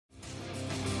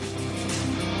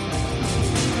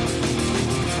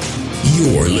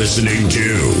You're listening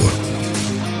to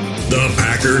the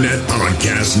Packernet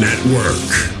Podcast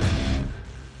Network.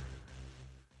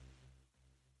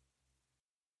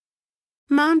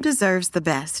 Mom deserves the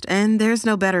best, and there's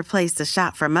no better place to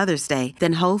shop for Mother's Day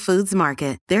than Whole Foods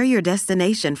Market. They're your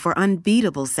destination for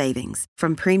unbeatable savings,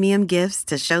 from premium gifts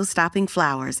to show-stopping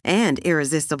flowers and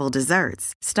irresistible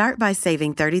desserts. Start by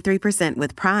saving 33%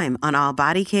 with Prime on all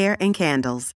body care and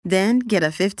candles. Then get a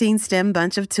 15-stem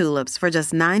bunch of tulips for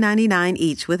just $9.99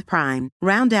 each with Prime.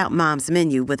 Round out Mom's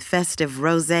menu with festive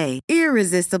rosé,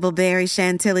 irresistible berry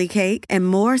chantilly cake, and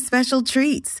more special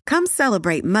treats. Come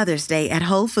celebrate Mother's Day at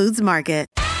Whole Foods Market.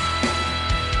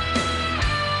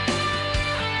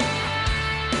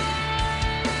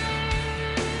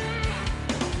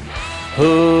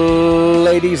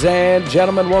 Ladies and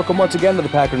gentlemen, welcome once again to the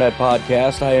Packernet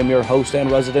Podcast. I am your host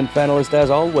and resident fanalist, as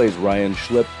always, Ryan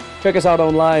Schlip. Check us out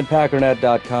online,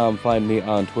 packernet.com. Find me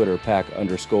on Twitter,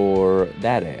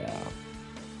 pack_daddy.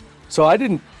 So I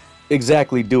didn't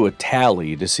exactly do a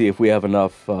tally to see if we have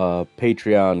enough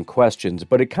Patreon questions,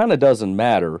 but it kind of doesn't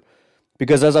matter,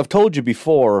 because as I've told you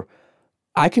before,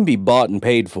 I can be bought and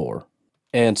paid for.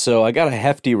 And so I got a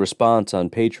hefty response on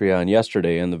Patreon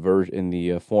yesterday in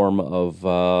the form of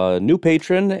a new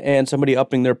patron and somebody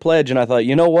upping their pledge. And I thought,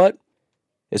 you know what?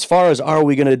 As far as are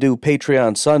we going to do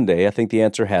Patreon Sunday, I think the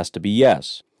answer has to be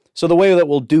yes. So the way that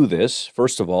we'll do this,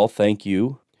 first of all, thank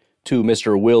you to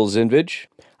Mr. Will Zinvich.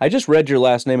 I just read your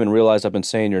last name and realized I've been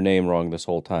saying your name wrong this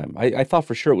whole time. I thought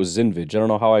for sure it was Zinvich. I don't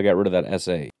know how I got rid of that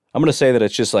S.A. I'm going to say that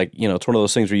it's just like, it's one of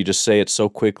those things where you just say it so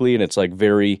quickly and it's like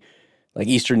very like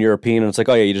Eastern European, and it's like,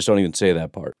 oh yeah, you just don't even say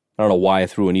that part. I don't know why I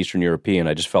threw an Eastern European.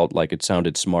 I just felt like it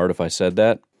sounded smart if I said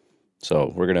that.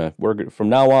 So we're from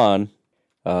now on,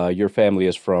 your family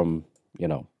is from,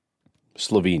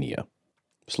 Slovenia,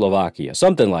 Slovakia,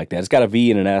 something like that. It's got a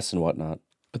V and an S and whatnot.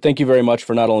 But thank you very much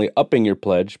for not only upping your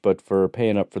pledge, but for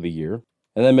paying up for the year.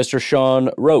 And then Mr. Sean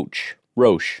Roche,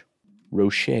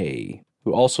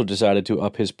 who also decided to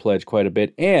up his pledge quite a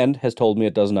bit and has told me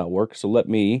it does not work. So let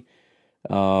me,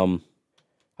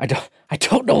 I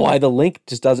don't know why the link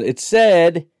just doesn't. It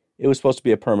said it was supposed to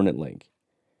be a permanent link.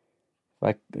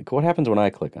 What happens when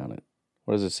I click on it?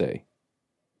 What does it say?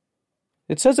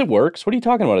 It says it works. What are you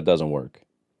talking about? It doesn't work.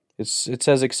 It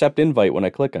says accept invite when I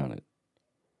click on it.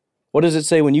 What does it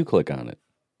say when you click on it?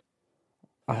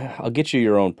 I'll get you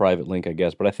your own private link, I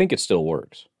guess, but I think it still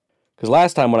works. Because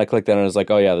last time when I clicked on it, it was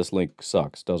like, oh yeah, this link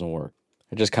sucks, doesn't work.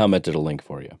 I just commented a link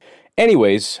for you.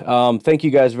 Anyways, thank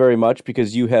you guys very much,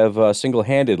 because you have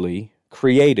single-handedly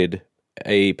created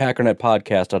a Packernet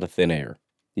podcast out of thin air.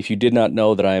 If you did not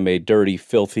know that I am a dirty,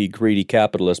 filthy, greedy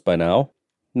capitalist by now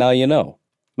you know.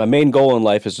 My main goal in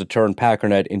life is to turn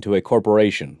Packernet into a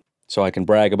corporation, so I can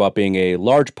brag about being a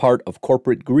large part of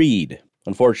corporate greed.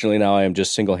 Unfortunately, now I am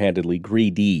just single-handedly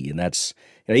greedy, and that's,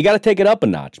 you got to take it up a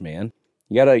notch, man.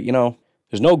 You got to,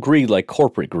 there's no greed like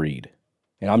corporate greed.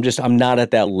 And I'm not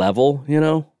at that level,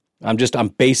 I'm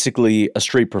basically a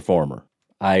street performer.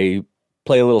 I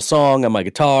play a little song on my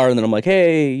guitar, and then I'm like,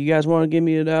 hey, you guys want to give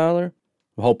me $1?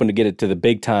 I'm hoping to get it to the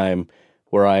big time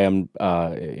where I am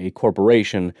a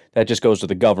corporation that just goes to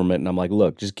the government, and I'm like,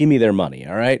 look, just give me their money,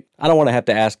 all right? I don't want to have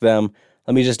to ask them.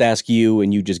 Let me just ask you,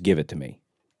 and you just give it to me.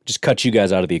 Just cut you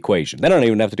guys out of the equation. Then I don't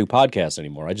even have to do podcasts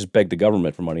anymore. I just beg the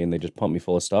government for money, and they just pump me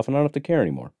full of stuff, and I don't have to care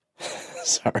anymore.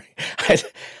 Sorry.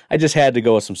 I just had to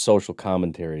go with some social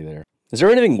commentary there. Is there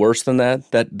anything worse than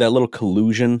that little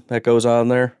collusion that goes on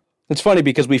there? It's funny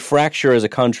because we fracture as a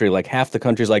country. Like half the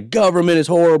country's like, government is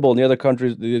horrible, and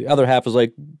the other half is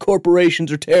like,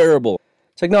 corporations are terrible.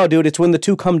 It's like, no, dude, it's when the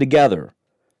two come together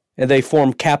and they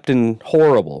form Captain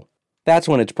Horrible. That's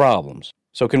when it's problems.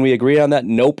 So can we agree on that?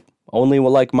 Nope. Only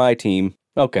like my team.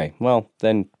 Okay, well,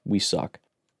 then we suck.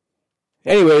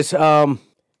 Anyways,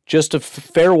 just a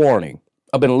fair warning.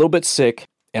 I've been a little bit sick,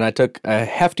 and I took a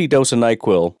hefty dose of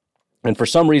NyQuil, and for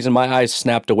some reason my eyes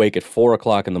snapped awake at 4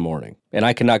 o'clock in the morning, and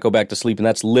I cannot go back to sleep, and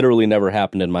that's literally never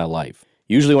happened in my life.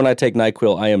 Usually when I take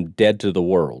NyQuil, I am dead to the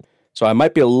world. So I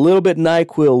might be a little bit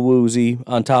NyQuil woozy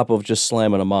on top of just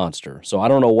slamming a monster. So I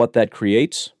don't know what that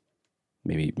creates.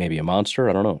 Maybe a monster,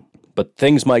 I don't know. But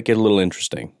things might get a little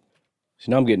interesting.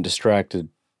 So now I'm getting distracted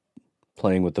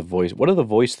playing with the voice. What do the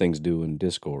voice things do in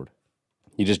Discord?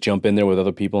 You just jump in there with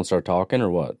other people and start talking,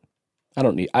 or what? I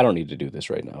don't need to do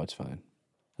this right now. It's fine.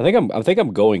 I think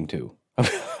I'm going to.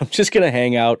 I'm just gonna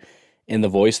hang out in the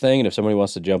voice thing, and if somebody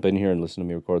wants to jump in here and listen to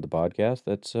me record the podcast,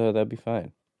 that'd be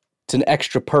fine. It's an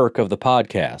extra perk of the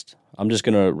podcast. I'm just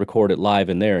gonna record it live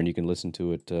in there, and you can listen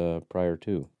to it prior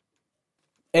to.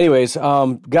 Anyways,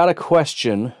 got a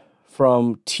question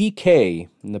from TK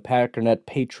in the Packernet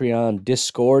Patreon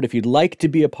Discord. If you'd like to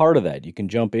be a part of that, you can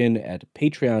jump in at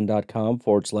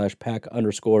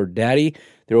patreon.com/pack_daddy.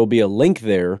 There will be a link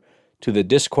there to the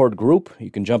Discord group.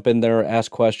 You can jump in there,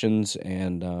 ask questions,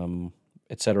 and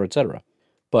et cetera, et cetera.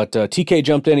 But TK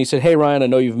jumped in. He said, "Hey, Ryan, I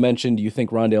know you've mentioned you think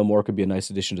Rondale Moore could be a nice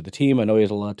addition to the team. I know he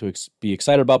has a lot to be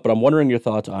excited about, but I'm wondering your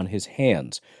thoughts on his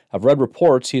hands. I've read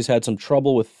reports he's had some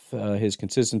trouble with his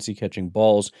consistency catching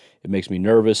balls. It makes me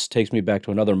nervous. Takes me back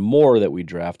to another Moore that we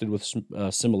drafted with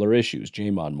similar issues,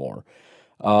 Jamon Moore.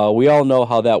 We all know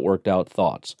how that worked out.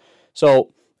 Thoughts?" So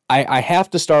I have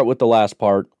to start with the last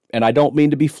part, and I don't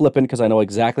mean to be flippant because I know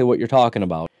exactly what you're talking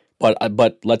about. But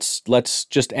let's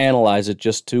just analyze it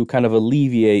just to kind of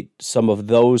alleviate some of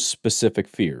those specific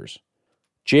fears.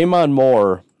 Jamon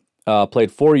Moore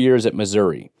played 4 years at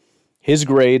Missouri. His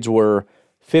grades were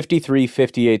 53,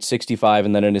 58, 65,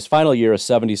 and then in his final year, a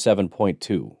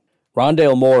 77.2.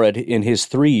 Rondale Moore, in his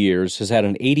 3 years, has had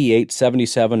an 88,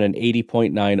 77, and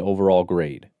 80.9 overall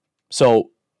grade. So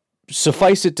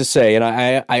suffice it to say, and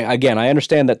I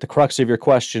understand that the crux of your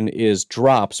question is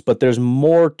drops, but there's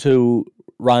more to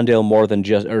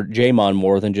Jamon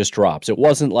Moore than just drops. It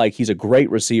wasn't like he's a great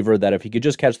receiver that if he could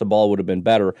just catch the ball would have been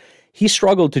better. He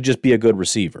struggled to just be a good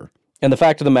receiver. And the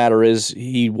fact of the matter is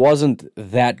he wasn't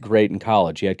that great in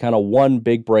college. He had kind of one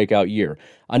big breakout year.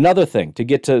 Another thing, to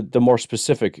get to the more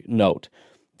specific note,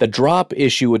 the drop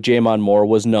issue with Jamon Moore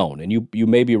was known, and you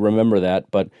maybe remember that,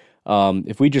 but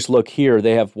if we just look here,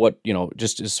 they have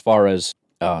just as far as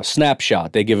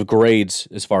snapshot, they give grades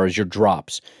as far as your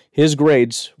drops. His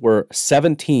grades were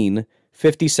 17,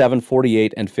 57,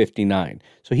 48, and 59.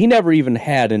 So he never even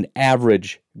had an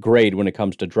average grade when it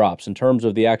comes to drops. In terms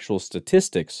of the actual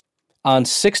statistics, on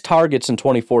 6 targets in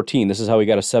 2014, this is how he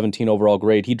got a 17 overall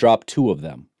grade, he dropped 2 of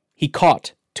them. He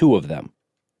caught 2 of them.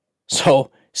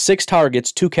 So 6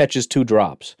 targets, 2 catches, 2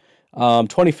 drops.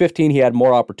 2015, he had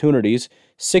more opportunities,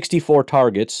 64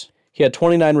 targets. He had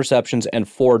 29 receptions and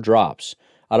 4 drops.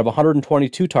 Out of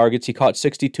 122 targets, he caught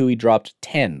 62, he dropped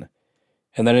 10.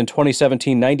 And then in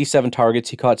 2017, 97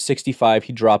 targets, he caught 65,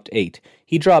 he dropped 8.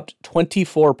 He dropped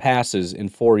 24 passes in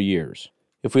 4 years.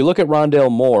 If we look at Rondale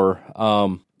Moore,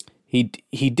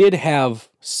 he did have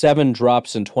 7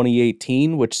 drops in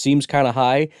 2018, which seems kind of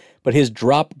high, but his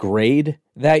drop grade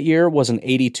that year was an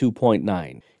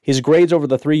 82.9. His grades over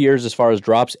the 3 years as far as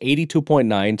drops,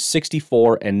 82.9,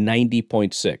 64, and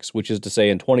 90.6, which is to say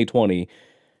in 2020,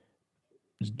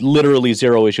 literally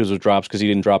 0 issues with drops because he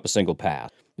didn't drop a single pass.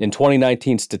 In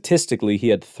 2019, statistically, he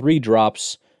had 3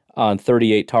 drops on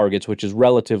 38 targets, which is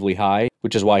relatively high,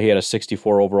 which is why he had a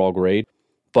 64 overall grade.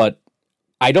 But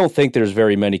I don't think there's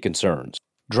very many concerns.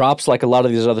 Drops, like a lot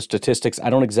of these other statistics,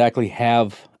 I don't exactly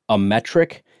have a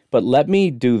metric, but let me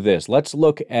do this. Let's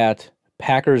look at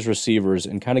Packers receivers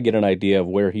and kind of get an idea of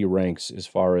where he ranks as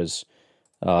far as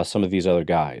some of these other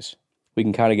guys. We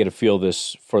can kind of get a feel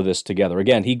for this together.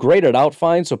 Again, he graded out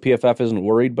fine, so PFF isn't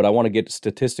worried, but I want to get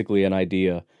statistically an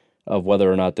idea of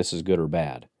whether or not this is good or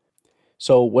bad.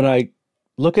 So when I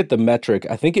look at the metric,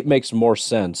 I think it makes more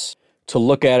sense to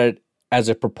look at it as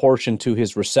a proportion to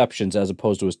his receptions as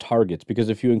opposed to his targets, because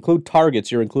if you include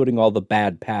targets, you're including all the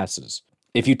bad passes.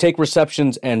 If you take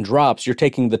receptions and drops, you're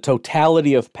taking the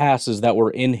totality of passes that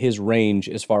were in his range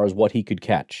as far as what he could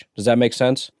catch. Does that make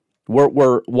sense?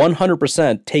 We're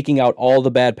 100% taking out all the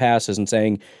bad passes and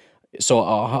saying, so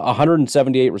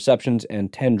 178 receptions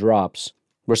and 10 drops.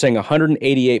 We're saying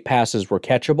 188 passes were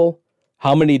catchable.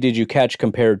 How many did you catch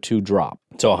compared to drop?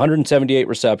 So 178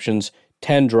 receptions,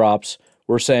 10 drops.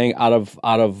 We're saying out of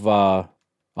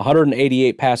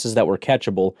 188 passes that were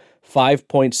catchable,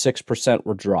 5.6%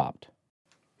 were dropped.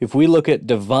 If we look at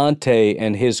Devontae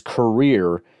and his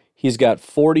career, he's got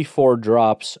 44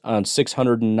 drops on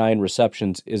 609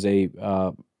 receptions, is a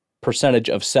percentage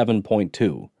of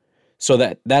 7.2.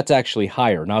 So that's actually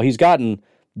higher. Now, he's gotten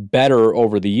better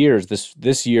over the years.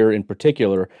 This year in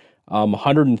particular,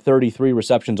 133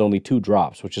 receptions, only 2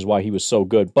 drops, which is why he was so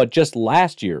good. But just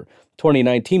last year,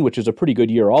 2019, which was a pretty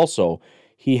good year also,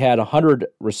 he had 100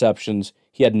 receptions.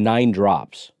 He had 9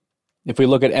 drops. If we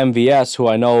look at MVS, who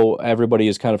I know everybody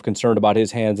is kind of concerned about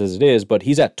his hands as it is, but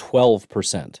he's at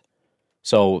 12%.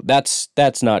 So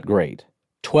that's not great.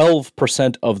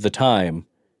 12% of the time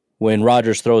when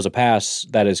Rodgers throws a pass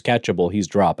that is catchable, he's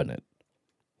dropping it.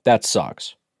 That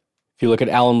sucks. If you look at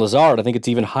Allen Lazard, I think it's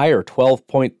even higher,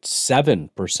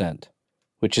 12.7%,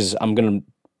 which is, I'm going to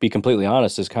be completely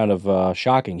honest, is kind of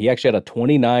shocking. He actually had a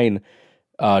 29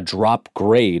 drop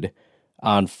grade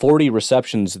on 40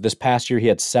 receptions. This past year, he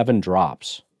had 7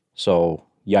 drops. So,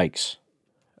 yikes.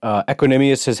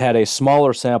 Equanimeous has had a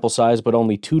smaller sample size, but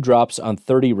only 2 drops on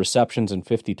 30 receptions and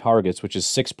 50 targets, which is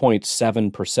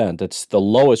 6.7%. That's the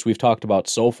lowest we've talked about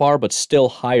so far, but still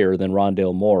higher than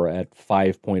Rondale Moore at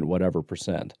 5 point whatever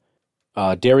percent.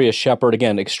 Darius Shepard,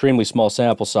 again, extremely small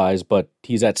sample size, but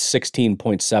he's at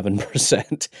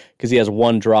 16.7% because he has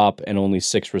 1 drop and only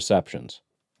 6 receptions.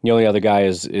 The only other guy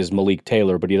is Malik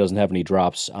Taylor, but he doesn't have any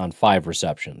drops on 5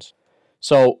 receptions.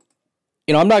 So,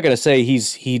 I'm not going to say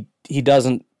he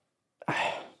doesn't.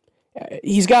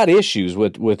 He's got issues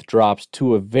with drops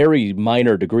to a very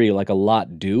minor degree, like a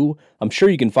lot do. I'm sure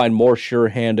you can find more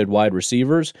sure-handed wide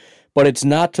receivers, but it's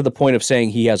not to the point of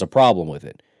saying he has a problem with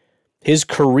it. His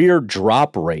career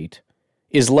drop rate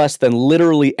is less than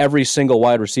literally every single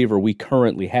wide receiver we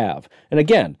currently have. And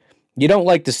again, you don't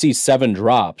like to see 7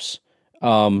 drops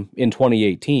in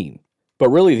 2018. But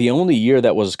really, the only year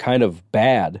that was kind of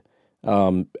bad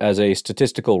as a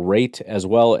statistical rate as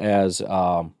well as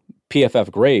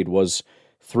PFF grade was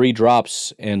 3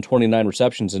 drops and 29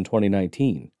 receptions in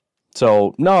 2019.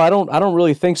 So no, I don't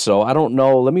really think so. I don't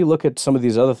know. Let me look at some of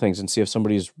these other things and see if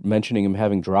somebody's mentioning him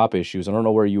having drop issues. I don't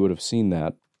know where you would have seen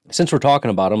that. Since we're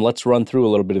talking about him, let's run through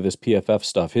a little bit of this PFF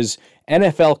stuff. His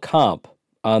NFL comp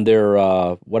on their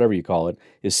whatever you call it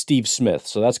is Steve Smith,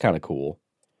 so that's kind of cool.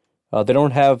 They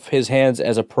don't have his hands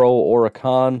as a pro or a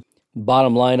con.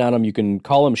 Bottom line on him, you can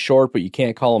call him short, but you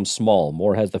can't call him small.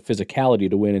 Moore has the physicality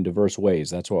to win in diverse ways.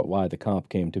 That's why the comp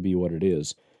came to be what it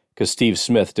is, because Steve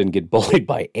Smith didn't get bullied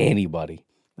by anybody.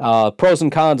 Pros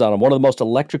and cons on him. One of the most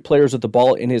electric players with the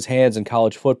ball in his hands in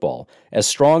college football. As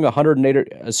strong of a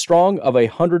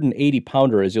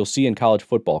 180-pounder as you'll see in college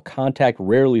football, contact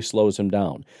rarely slows him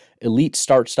down. Elite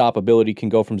start-stop ability can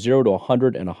go from 0 to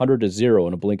 100 and 100 to 0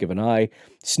 in a blink of an eye.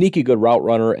 Sneaky good route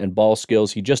runner and ball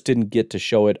skills. He just didn't get to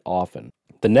show it often.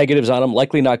 The negatives on him,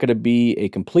 likely not going to be a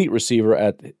complete receiver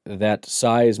at that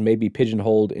size, maybe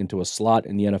pigeonholed into a slot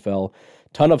in the NFL.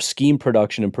 Ton of scheme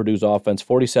production in Purdue's offense.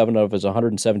 47 of his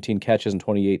 117 catches in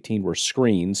 2018 were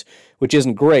screens, which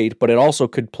isn't great, but it also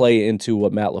could play into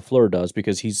what Matt LaFleur does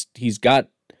because he's got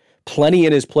plenty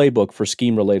in his playbook for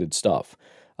scheme-related stuff.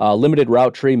 Limited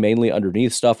route tree, mainly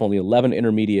underneath stuff, only 11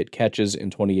 intermediate catches in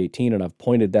 2018, and I've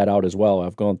pointed that out as well.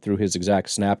 I've gone through his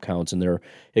exact snap counts, and they're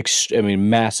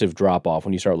massive drop-off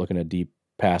when you start looking at deep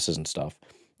passes and stuff.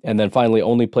 And then finally,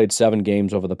 only played 7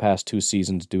 games over the past 2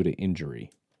 seasons due to injury.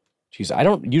 Jeez, I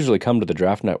don't usually come to the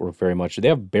Draft Network very much. Do they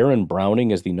have Baron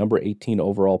Browning as the number 18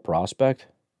 overall prospect?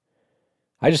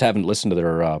 I just haven't listened to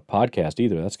their podcast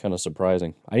either. That's kind of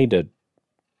surprising. I need to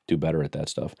do better at that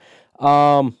stuff.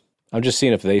 I'm just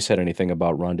seeing if they said anything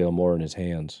about Rondale Moore in his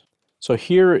hands. So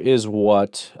here is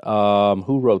what,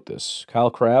 who wrote this? Kyle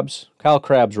Krabs? Kyle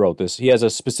Krabs wrote this. He has a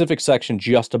specific section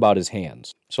just about his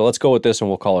hands. So let's go with this and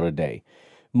we'll call it a day.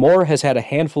 Moore has had a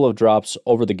handful of drops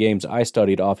over the games I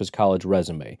studied off his college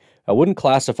resume. I wouldn't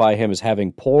classify him as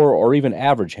having poor or even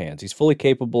average hands. He's fully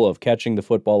capable of catching the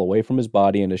football away from his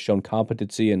body and has shown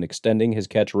competency in extending his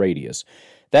catch radius.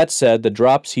 That said, the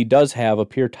drops he does have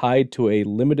appear tied to a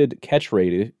limited catch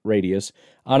radius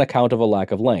on account of a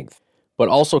lack of length, but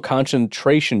also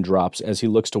concentration drops as he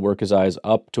looks to work his eyes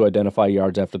up to identify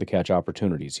yards after the catch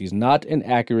opportunities. He's not an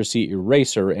accuracy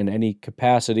eraser in any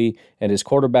capacity, and his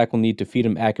quarterback will need to feed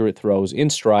him accurate throws in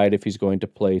stride if he's going to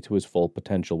play to his full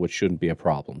potential, which shouldn't be a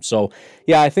problem. So,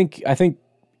 yeah, I think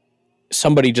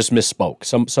somebody just misspoke.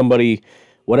 Somebody,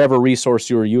 whatever resource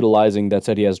you were utilizing that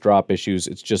said he has drop issues,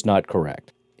 it's just not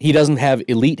correct. He doesn't have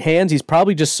elite hands. He's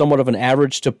probably just somewhat of an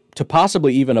average to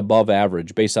possibly even above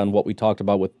average based on what we talked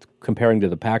about with comparing to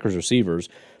the Packers receivers,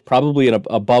 probably an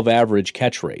above average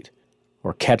catch rate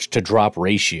or catch to drop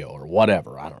ratio or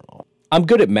whatever. I don't know. I'm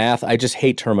good at math. I just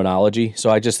hate terminology. So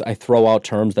I throw out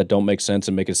terms that don't make sense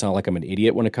and make it sound like I'm an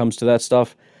idiot when it comes to that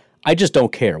stuff. I just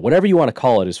don't care. Whatever you want to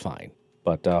call it is fine.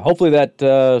 But hopefully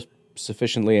that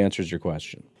sufficiently answers your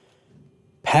question.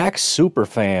 Pack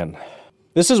Superfan.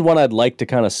 This is one I'd like to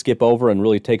kind of skip over and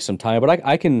really take some time, but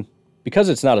I can, because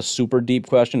it's not a super deep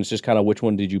question, it's just kind of which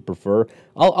one did you prefer,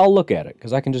 I'll look at it,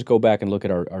 because I can just go back and look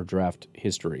at our draft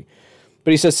history.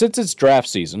 But he says, since it's draft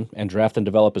season, and draft and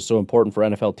develop is so important for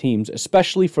NFL teams,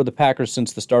 especially for the Packers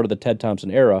since the start of the Ted Thompson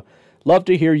era, love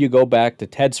to hear you go back to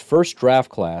Ted's first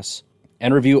draft class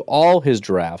and review all his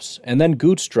drafts, and then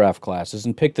Goot's draft classes,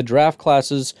 and pick the draft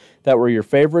classes that were your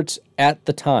favorites at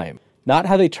the time. Not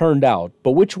how they turned out,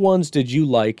 but which ones did you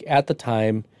like at the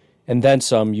time, and then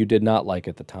some you did not like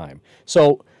at the time.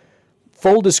 So,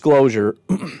 full disclosure,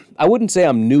 I wouldn't say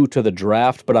I'm new to the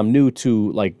draft, but I'm new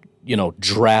to,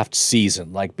 draft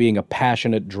season, like being a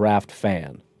passionate draft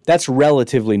fan. That's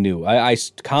relatively new. I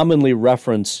commonly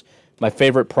reference my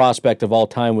favorite prospect of all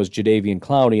time was Jadeveon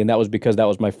Clowney, and that was because that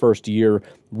was my first year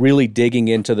really digging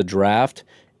into the draft,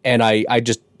 and I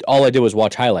just all I did was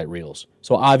watch highlight reels.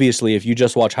 So obviously, if you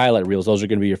just watch highlight reels, those are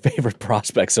going to be your favorite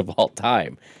prospects of all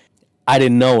time. I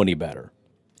didn't know any better.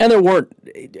 And there weren't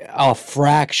a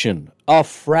fraction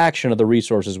of the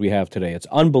resources we have today. It's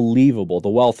unbelievable, the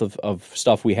wealth of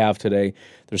stuff we have today.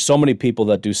 There's so many people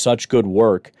that do such good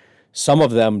work. Some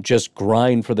of them just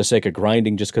grind for the sake of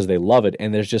grinding just because they love it,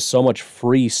 and there's just so much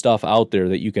free stuff out there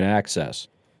that you can access.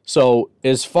 So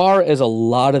as far as a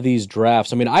lot of these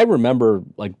drafts, I mean, I remember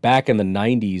like back in the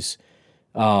 90s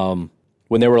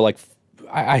when they were like,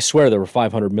 I swear there were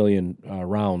 500 million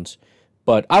rounds.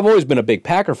 But I've always been a big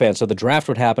Packer fan, so the draft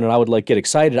would happen and I would like get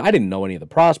excited. I didn't know any of the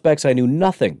prospects. I knew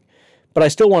nothing. But I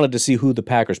still wanted to see who the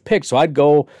Packers picked. So I'd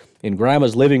go in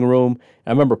Grandma's living room. And I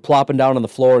remember plopping down on the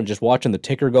floor and just watching the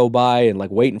ticker go by and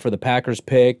like waiting for the Packers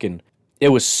pick. And it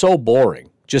was so boring.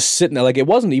 Just sitting there. Like it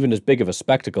wasn't even as big of a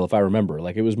spectacle if I remember.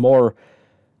 Like it was more,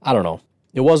 I don't know.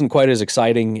 It wasn't quite as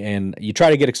exciting, and you try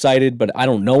to get excited, but I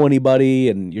don't know anybody,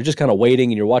 and you're just kind of waiting,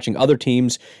 and you're watching other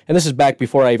teams. And this is back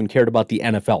before I even cared about the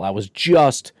NFL. I was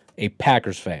just a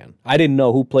Packers fan. I didn't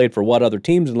know who played for what other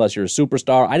teams unless you're a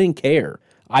superstar. I didn't care.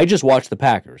 I just watched the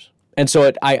Packers. And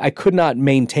so I could not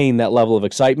maintain that level of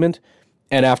excitement,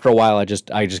 and after a while, I just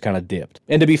kind of dipped.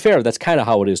 And to be fair, that's kind of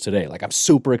how it is today. Like, I'm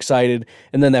super excited,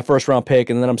 and then that first-round pick,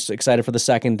 and then I'm excited for the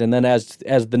second, and then as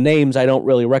the names I don't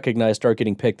really recognize start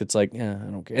getting picked, it's like, yeah,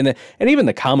 I don't care. And even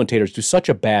the commentators do such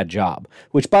a bad job,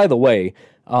 which, by the way,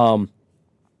 I'm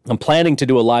planning to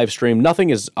do a live stream. Nothing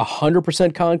is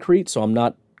 100% concrete, so I'm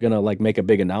not going to, like, make a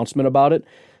big announcement about it,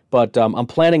 but I'm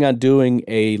planning on doing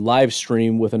a live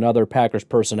stream with another Packers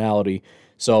personality.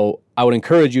 So I would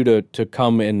encourage you to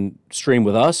come and stream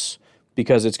with us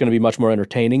because it's going to be much more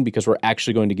entertaining because we're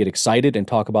actually going to get excited and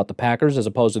talk about the Packers as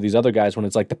opposed to these other guys when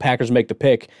it's like the Packers make the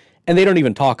pick and they don't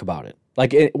even talk about it.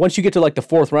 Like once you get to like the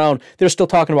fourth round, they're still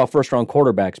talking about first-round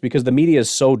quarterbacks because the media is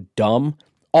so dumb.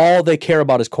 All they care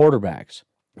about is quarterbacks.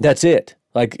 That's it.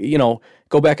 Like, you know,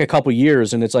 go back a couple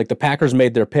years and it's like the Packers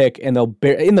made their pick and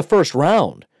in the first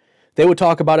round, they would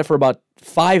talk about it for about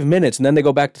 5 minutes and then they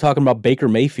go back to talking about Baker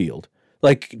Mayfield.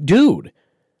 Like, dude,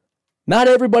 not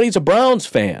everybody's a Browns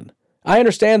fan. I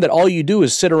understand that all you do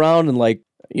is sit around and, like,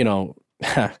 you know,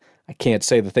 I can't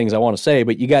say the things I want to say,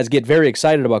 but you guys get very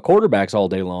excited about quarterbacks all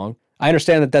day long. I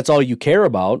understand that that's all you care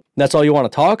about. That's all you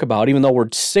want to talk about, even though we're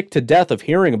sick to death of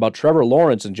hearing about Trevor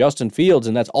Lawrence and Justin Fields,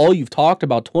 and that's all you've talked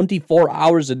about 24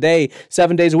 hours a day,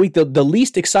 7 days a week. The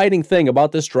least exciting thing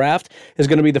about this draft is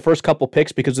going to be the first couple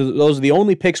picks because those are the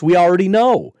only picks we already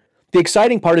know. The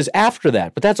exciting part is after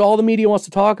that, but that's all the media wants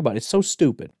to talk about. It's so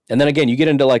stupid. And then again, you get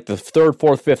into like the third,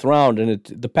 fourth, fifth round, and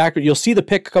the Packers, you'll see the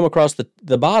pick come across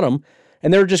the bottom,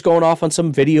 and they're just going off on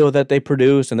some video that they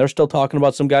produced, and they're still talking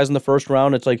about some guys in the first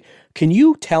round. It's like, can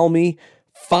you tell me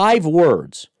 5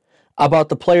 words about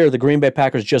the player the Green Bay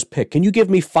Packers just picked? Can you give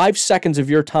me 5 seconds of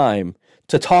your time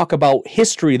to talk about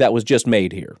history that was just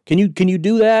made here? Can you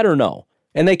do that or no?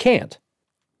 And they can't.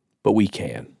 But we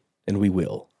can, and we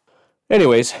will.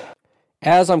 Anyways,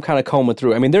 as I'm kind of combing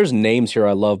through, I mean, there's names here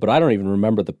I love, but I don't even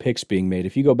remember the picks being made.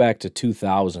 If you go back to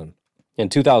 2000,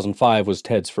 and 2005 was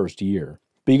Ted's first year.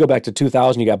 But you go back to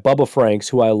 2000, you got Bubba Franks,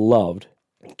 who I loved,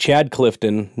 Chad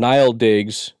Clifton, Niall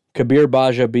Diggs, Kabir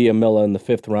Baja-Biamila in the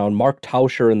 5th round, Mark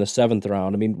Tauscher in the 7th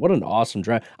round. I mean, what an awesome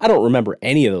draft. I don't remember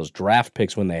any of those draft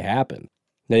picks when they happened.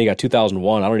 Then you got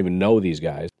 2001. I don't even know these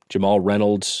guys. Jamal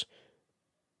Reynolds,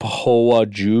 Pahoa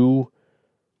Ju,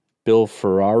 Bill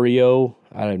Ferrario.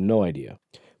 I have no idea.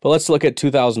 But let's look at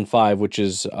 2005, which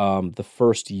is the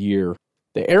first year.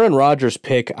 The Aaron Rodgers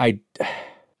pick,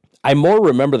 I more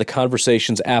remember the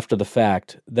conversations after the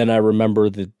fact than I remember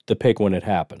the pick when it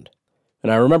happened.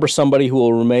 And I remember somebody who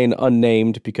will remain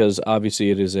unnamed because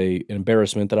obviously it is an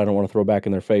embarrassment that I don't want to throw back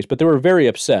in their face, but they were very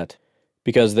upset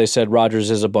because they said Rodgers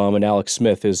is a bum and Alex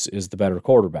Smith is the better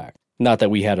quarterback. Not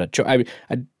that we had a choice.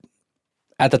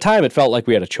 At the time, it felt like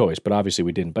we had a choice, but obviously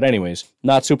we didn't. But anyways,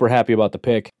 not super happy about the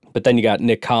pick. But then you got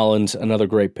Nick Collins, another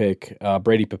great pick.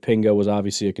 Brady Papinga was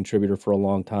obviously a contributor for a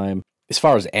long time. As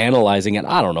far as analyzing it,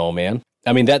 I don't know, man.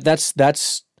 I mean, that's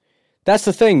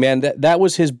the thing, man. That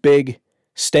was his big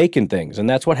stake in things. And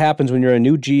that's what happens when you're a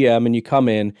new GM and you come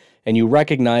in and you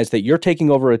recognize that you're taking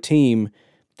over a team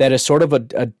that is sort of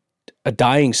a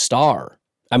dying star.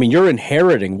 I mean, you're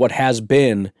inheriting what has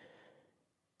been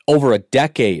over a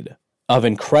decade of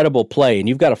incredible play, and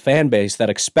you've got a fan base that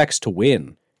expects to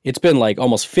win. It's been like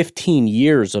almost 15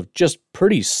 years of just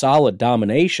pretty solid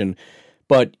domination,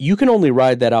 but you can only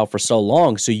ride that out for so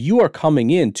long, so you are coming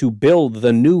in to build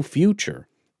the new future.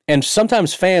 And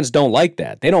sometimes fans don't like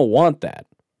that. They don't want that.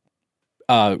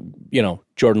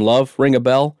 Jordan Love, ring a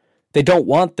bell? They don't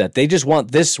want that. They just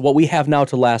want this, what we have now,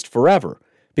 to last forever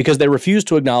because they refuse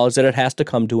to acknowledge that it has to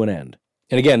come to an end.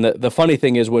 And again, the funny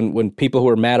thing is when people who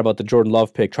are mad about the Jordan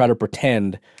Love pick try to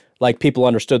pretend like people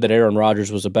understood that Aaron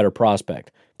Rodgers was a better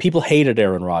prospect. People hated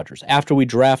Aaron Rodgers. After we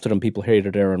drafted him, people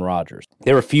hated Aaron Rodgers.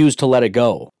 They refused to let it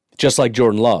go, just like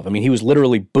Jordan Love. I mean, he was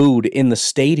literally booed in the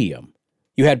stadium.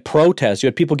 You had protests. You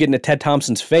had people getting to Ted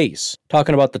Thompson's face,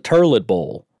 talking about the Turlet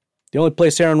Bowl. The only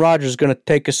place Aaron Rodgers is going to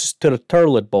take us to the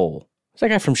Turlet Bowl. Is that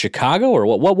guy from Chicago or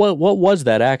what? What was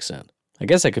that accent? I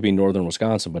guess that could be northern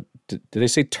Wisconsin, but did they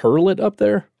say turlet up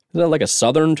there? Is that like a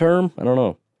southern term? I don't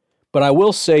know. But I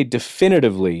will say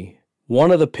definitively, one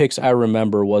of the picks I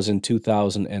remember was in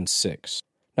 2006.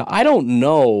 Now, I don't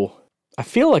know. I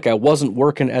feel like I wasn't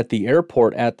working at the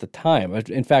airport at the time.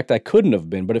 In fact, I couldn't have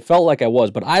been, but it felt like I was.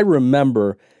 But I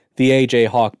remember the A.J.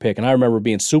 Hawk pick, and I remember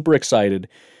being super excited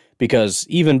because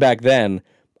even back then,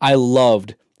 I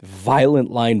loved violent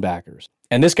linebackers.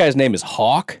 And this guy's name is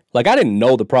Hawk. Like, I didn't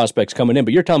know the prospects coming in,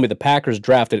 but you're telling me the Packers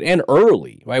drafted, and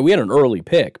early, right? We had an early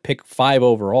pick 5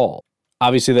 overall.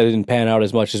 Obviously, that didn't pan out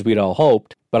as much as we'd all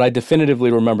hoped, but I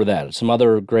definitively remember that. Some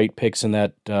other great picks in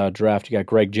that draft. You got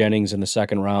Greg Jennings in the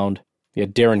second round. You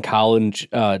had Darren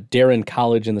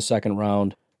College in the second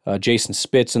round. Jason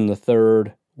Spitz in the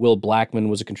third. Will Blackman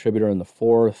was a contributor in the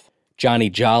fourth. Johnny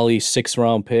Jolly,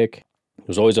 6th-round pick.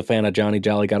 Was always a fan of Johnny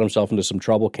Jolly. Got himself into some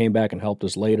trouble, came back and helped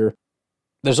us later.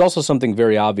 There's also something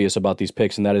very obvious about these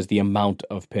picks, and that is the amount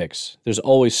of picks. There's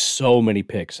always so many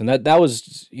picks. And that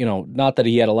was, not that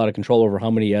he had a lot of control over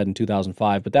how many he had in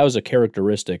 2005, but that was a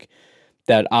characteristic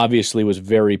that obviously was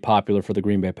very popular for the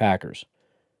Green Bay Packers.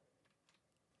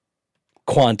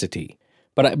 Quantity.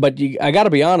 But I got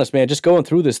to be honest, man, just going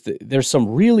through this, there's some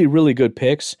really, really good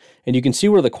picks, and you can see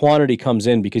where the quantity comes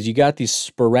in because you got these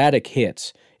sporadic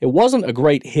hits. It wasn't a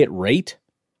great hit rate,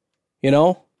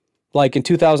 Like in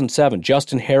 2007,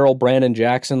 Justin Harrell, Brandon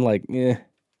Jackson,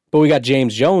 But we got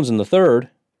James Jones in the third.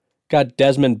 Got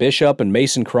Desmond Bishop and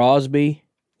Mason Crosby.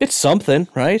 It's something,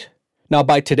 right? Now,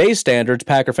 by today's standards,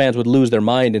 Packer fans would lose their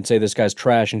mind and say this guy's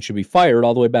trash and should be fired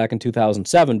all the way back in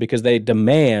 2007 because they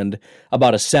demand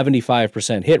about a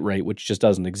 75% hit rate, which just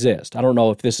doesn't exist. I don't know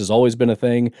if this has always been a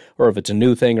thing or if it's a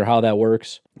new thing or how that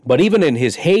works. But even in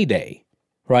his heyday,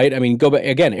 right? I mean, go back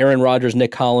again, Aaron Rodgers,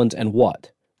 Nick Collins, and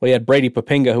what? Well, you had Brady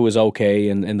Papinga, who was okay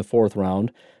in the 4th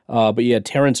round. But you had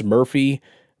Terrence Murphy,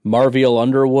 Marvell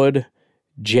Underwood,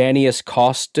 Janius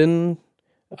Costin,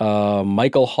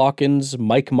 Michael Hawkins,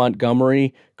 Mike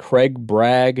Montgomery, Craig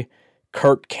Bragg,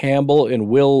 Kurt Campbell, and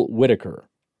Will Whitaker.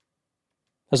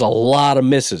 That's a lot of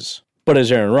misses, but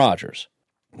it's Aaron Rodgers.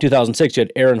 2006, you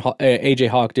had A.J.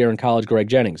 Hawk, Darren College, Greg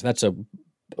Jennings. That's a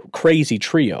crazy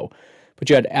trio. But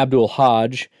you had Abdul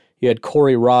Hodge, you had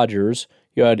Corey Rogers,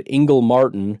 you had Ingle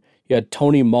Martin, you had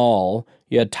Tony Mall,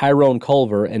 you had Tyrone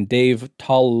Culver, and Dave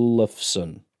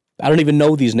Tollefson. I don't even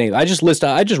know these names. I just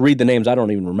read the names I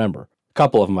don't even remember. A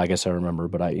couple of them I guess I remember,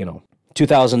 but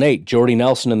 2008, Jordy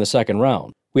Nelson in the 2nd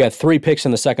round. We had 3 picks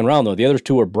in the 2nd round, though. The other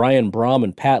 2 were Brian Brom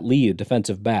and Pat Lee, a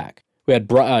defensive back. We had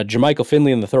Jermichael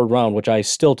Finley in the 3rd round, which I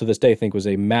still to this day think was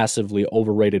a massively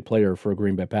overrated player for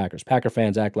Green Bay Packers. Packer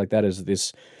fans act like that is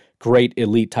this great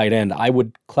elite tight end. I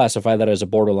would classify that as a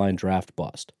borderline draft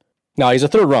bust. Now, he's a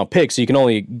 3rd-round pick, so you can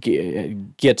only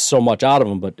get so much out of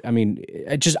him. But, I mean,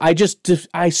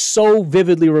 I so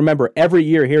vividly remember every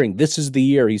year hearing, this is the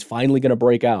year he's finally going to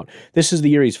break out. This is the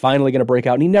year he's finally going to break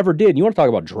out. And he never did. You want to talk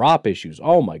about drop issues.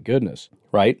 Oh, my goodness.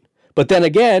 Right? But then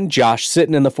again, Josh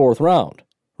Sitton in the 4th round.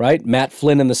 Right? Matt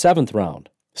Flynn in the 7th round.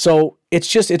 So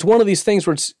it's one of these things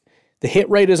where the hit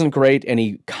rate isn't great, and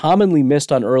he commonly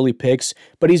missed on early picks,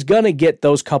 but he's going to get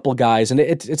those couple guys. And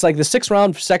it's like the 6th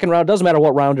round, 2nd round, doesn't matter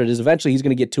what round it is. Eventually, he's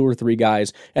going to get 2 or 3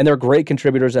 guys, and they're great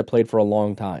contributors that played for a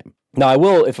long time. Now, I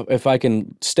will, if I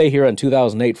can stay here in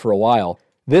 2008 for a while,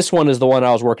 this one is the one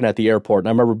I was working at the airport, and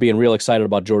I remember being real excited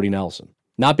about Jordy Nelson.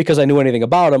 Not because I knew anything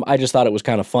about him, I just thought it was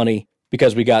kind of funny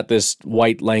because we got this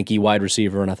white, lanky wide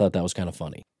receiver, and I thought that was kind of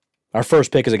funny. Our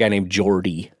first pick is a guy named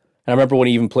Jordy. And I remember when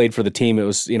he even played for the team, it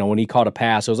was, when he caught a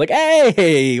pass, it was like,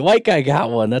 hey, white guy got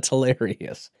one. That's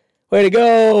hilarious. Way to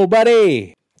go,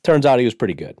 buddy. Turns out he was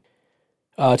pretty good.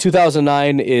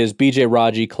 2009 is B.J.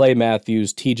 Raji, Clay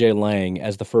Matthews, T.J. Lang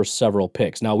as the first several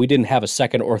picks. Now, we didn't have a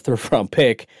 2nd or 3rd round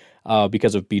pick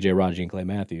because of B.J. Raji and Clay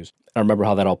Matthews. I remember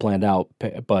how that all planned out.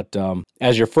 But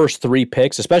as your first 3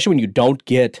 picks, especially when you don't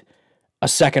get a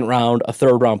 2nd round, a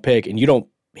 3rd round pick, and you don't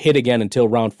hit again until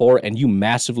round 4, and you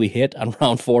massively hit on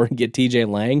round 4 and get TJ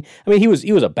Lang. I mean, he was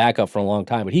a backup for a long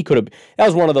time, but that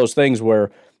was one of those things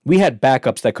where we had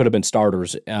backups that could have been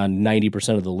starters on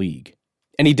 90% of the league.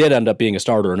 And he did end up being a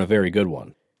starter and a very good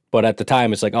one. But at the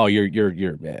time, it's like, oh, you're.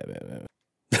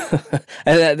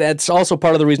 And that's also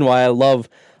part of the reason why I love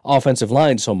offensive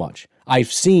line so much.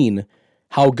 I've seen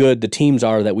how good the teams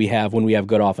are that we have when we have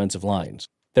good offensive lines.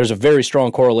 There's a very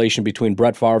strong correlation between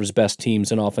Brett Favre's best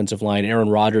teams in offensive line, Aaron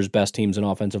Rodgers' best teams in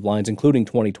offensive lines, including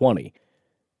 2020.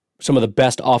 Some of the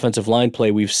best offensive line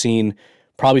play we've seen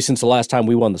probably since the last time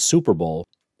we won the Super Bowl.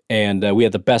 And we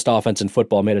had the best offense in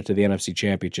football, made it to the NFC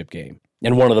Championship game.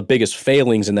 And one of the biggest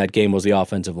failings in that game was the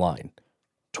offensive line.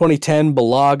 2010,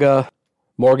 Bulaga,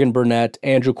 Morgan Burnett,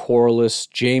 Andrew Quarles,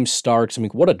 James Starks. I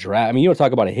mean, what a draft. I mean, you want to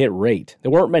talk about a hit rate.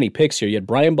 There weren't many picks here. You had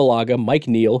Brian Bulaga, Mike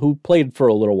Neal, who played for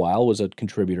a little while, was a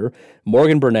contributor.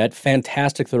 Morgan Burnett,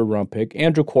 fantastic third-round pick.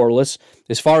 Andrew Quarles,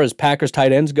 as far as Packers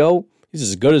tight ends go, he's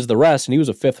as good as the rest, and he was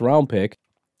a fifth-round pick.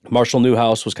 Marshall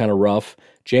Newhouse was kind of rough.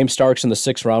 James Starks in the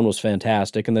 6th round was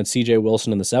fantastic, and then C.J.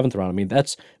 Wilson in the 7th round. I mean,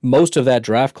 that's most of that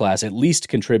draft class at least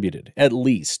contributed, at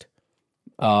least.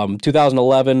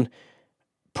 2011,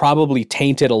 probably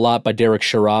tainted a lot by Derek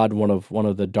Sherrod, one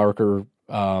of the darker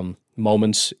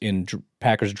moments in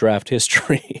Packers draft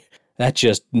history. That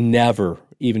just never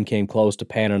even came close to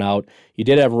panning out. You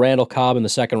did have Randall Cobb in the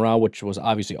 2nd round, which was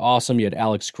obviously awesome. You had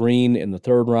Alex Green in the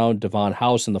 3rd round, Devon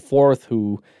House in the 4th,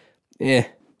 who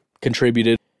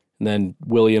contributed. And then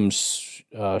Williams,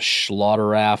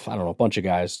 Schlotteraff, I don't know, a bunch of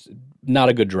guys. Not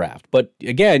a good draft. But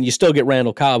again, you still get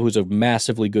Randall Cobb, who's a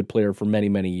massively good player for many,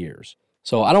 many years.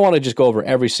 So I don't want to just go over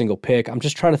every single pick. I'm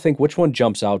just trying to think which one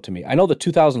jumps out to me. I know the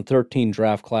 2013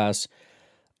 draft class,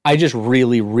 I just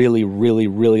really, really, really,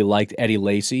 really liked Eddie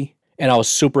Lacy. And I was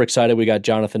super excited we got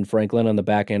Jonathan Franklin on the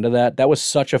back end of that. That was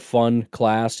such a fun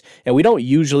class. And we don't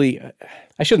usually,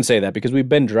 I shouldn't say that because we've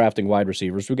been drafting wide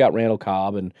receivers. We got Randall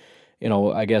Cobb and, you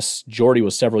know, I guess Jordy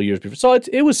was several years before. So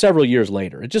it was several years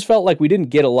later. It just felt like we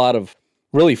didn't get a lot of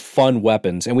really fun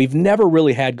weapons. And we've never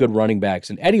really had good running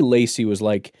backs. And Eddie Lacy was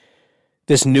like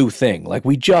this new thing. Like,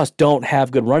 we just don't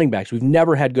have good running backs. We've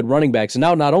never had good running backs. And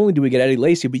now not only do we get Eddie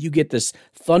Lacy, but you get this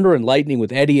thunder and lightning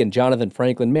with Eddie and Jonathan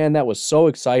Franklin. Man, that was so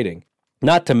exciting.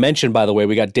 Not to mention, by the way,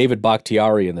 we got David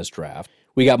Bakhtiari in this draft.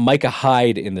 We got Micah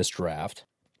Hyde in this draft.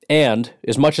 And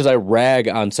as much as I rag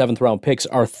on 7th-round picks,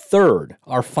 our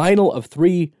final of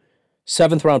 3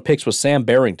 7th-round picks was Sam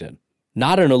Barrington.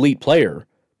 Not an elite player,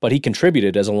 but he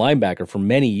contributed as a linebacker for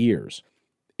many years.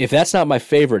 If that's not my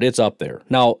favorite, it's up there.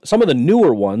 Now, some of the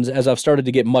newer ones, as I've started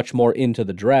to get much more into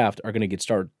the draft, are going to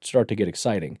start to get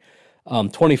exciting.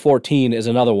 2014 is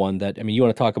another one that, I mean, you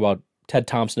want to talk about Ted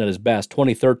Thompson at his best.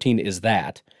 2013 is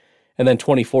that. And then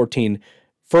 2014,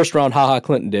 1st round,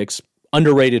 Clinton-Dix,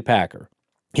 underrated Packer.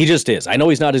 He just is. I know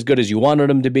he's not as good as you wanted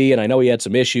him to be, and I know he had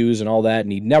some issues and all that,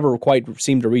 and he never quite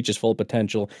seemed to reach his full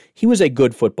potential. He was a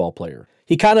good football player.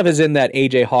 He kind of is in that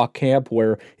A.J. Hawk camp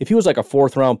where if he was like a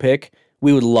 4th-round pick,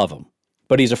 we would love him.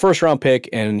 But he's a 1st-round pick,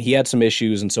 and he had some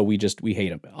issues, and so we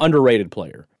hate him. Underrated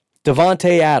player.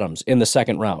 Devontae Adams in the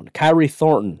 2nd round. Kyrie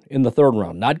Thornton in the 3rd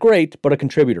round. Not great, but a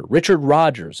contributor. Richard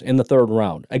Rodgers in the 3rd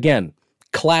round. Again,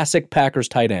 classic Packers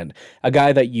tight end. A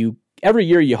guy that every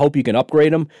year you hope you can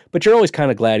upgrade him, but you're always kind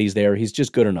of glad he's there. He's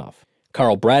just good enough.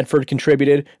 Carl Bradford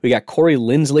contributed. We got Corey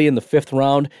Linsley in the 5th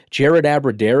round, Jared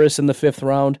Abbrederis in the 5th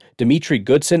round, Dimitri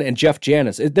Goodson, and Jeff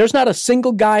Janis. There's not a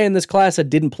single guy in this class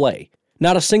that didn't play.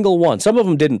 Not a single one. Some of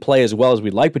them didn't play as well as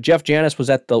we'd like, but Jeff Janis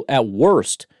was at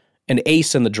worst an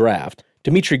ace in the draft.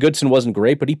 Dimitri Goodson wasn't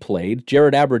great, but he played.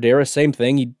 Jared Abbrederis, same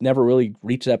thing. He never really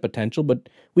reached that potential, but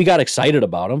we got excited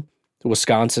about him. The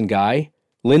Wisconsin guy.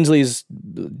 Linsley's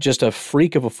just a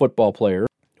freak of a football player.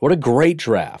 What a great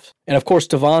draft. And of course,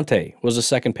 Devontae was the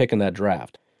 2nd pick in that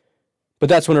draft. But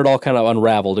that's when it all kind of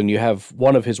unraveled, and you have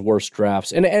one of his worst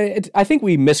drafts. And I think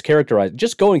we mischaracterized.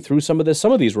 Just going through some of this,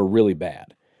 some of these were really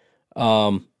bad.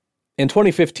 In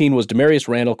 2015 was Demarius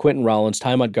Randall, Quentin Rollins,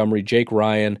 Ty Montgomery, Jake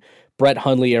Ryan, Brett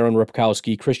Hundley, Aaron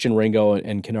Ripkowski, Christian Ringo,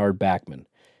 and Kennard Backman.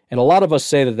 And a lot of us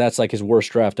say that that's like his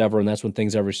worst draft ever, and that's when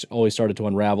things always started to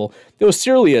unravel. There was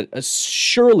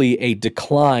surely a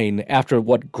decline after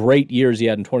what great years he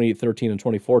had in 2013 and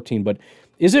 2014, but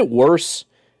is it worse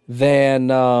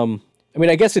than,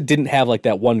 I guess it didn't have like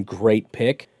that one great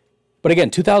pick. But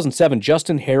again, 2007,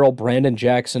 Justin Harrell, Brandon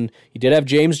Jackson. You did have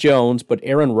James Jones, but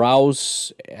Aaron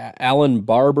Rouse, Alan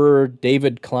Barber,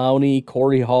 David Clowney,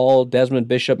 Corey Hall, Desmond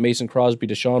Bishop, Mason Crosby,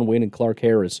 Deshaun Wynn, and Clark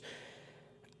Harris.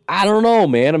 I don't know,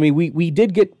 man. I mean, we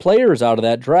did get players out of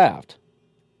that draft.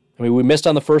 I mean, we missed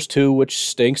on the first 2, which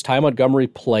stinks. Ty Montgomery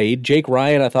played. Jake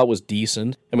Ryan, I thought, was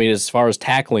decent. I mean, as far as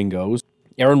tackling goes.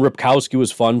 Aaron Ripkowski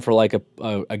was fun for like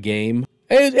a game.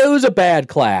 It was a bad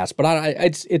class, but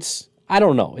I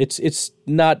don't know. It's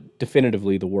not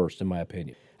definitively the worst, in my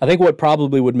opinion. I think what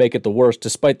probably would make it the worst,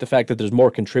 despite the fact that there's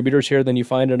more contributors here than you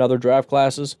find in other draft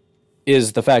classes,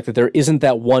 is the fact that there isn't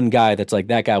that one guy that's like,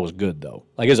 that guy was good, though.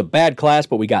 Like, it was a bad class,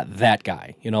 but we got that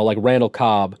guy. You know, like Randall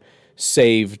Cobb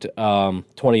saved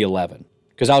 2011.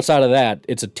 Because outside of that,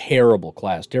 it's a terrible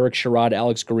class. Derek Sherrod,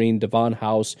 Alex Green, Devon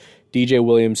House, DJ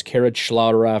Williams, Karad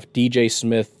Schlauderoff, DJ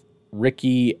Smith,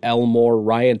 Ricky Elmore,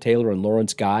 Ryan Taylor, and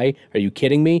Lawrence Guy. Are you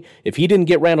kidding me? If he didn't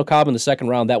get Randall Cobb in the second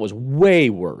round, that was way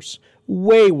worse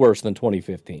than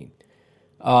 2015.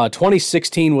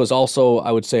 2016 was also,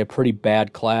 I would say, a pretty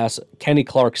bad class. Kenny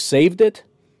Clark saved it,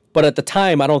 but at the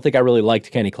time, I don't think I really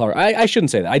liked Kenny Clark. I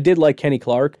shouldn't say that. I did like Kenny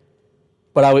Clark,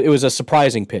 but it was a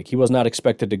surprising pick. He was not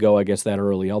expected to go, I guess, that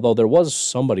early, although there was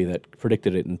somebody that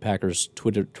predicted it in Packers'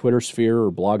 Twitter sphere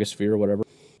or blogosphere or whatever.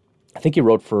 I think he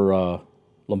wrote for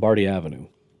Lombardi Avenue.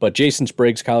 But Jason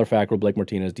Spriggs, Kyler Fackrell, Blake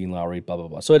Martinez, Dean Lowry, blah, blah,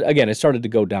 blah. So, it started to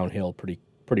go downhill pretty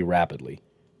rapidly.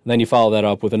 And then you follow that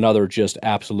up with another just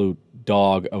absolute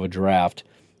dog of a draft.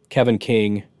 Kevin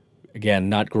King, again,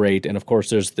 not great. And, of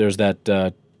course, there's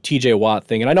that T.J. Watt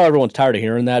thing. And I know everyone's tired of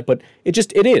hearing that, but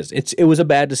it was a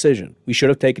bad decision. We should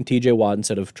have taken T.J. Watt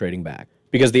instead of trading back.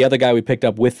 Because the other guy we picked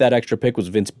up with that extra pick was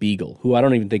Vince Beagle, who I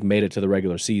don't even think made it to the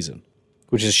regular season,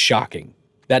 which is shocking.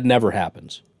 That never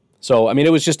happens. So, I mean,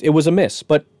 it was a miss,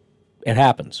 but it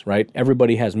happens, right?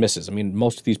 Everybody has misses. I mean,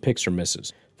 most of these picks are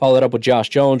misses. Follow that up with Josh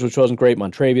Jones, which wasn't great.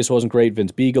 Montravius wasn't great.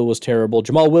 Vince Beagle was terrible.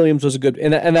 Jamal Williams was a good...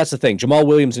 And that's the thing. Jamal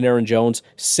Williams and Aaron Jones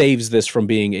saves this from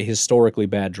being a historically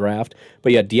bad draft.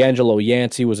 But yeah, D'Angelo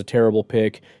Yancey was a terrible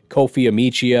pick. Kofi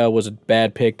Amichia was a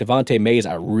bad pick. Devontae Mays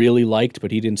I really liked, but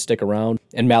he didn't stick around.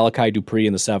 And Malachi Dupree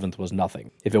in the 7th was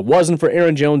nothing. If it wasn't for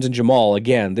Aaron Jones and Jamal,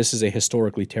 again, this is a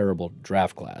historically terrible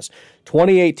draft class.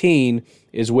 2018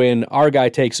 is when our guy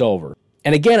takes over.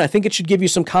 And again, I think it should give you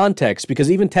some context because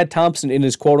even Ted Thompson in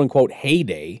his quote-unquote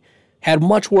heyday had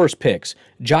much worse picks.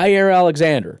 Jair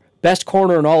Alexander, best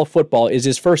corner in all of football, is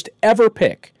his first ever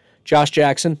pick. Josh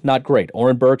Jackson, not great.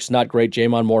 Oren Burks, not great.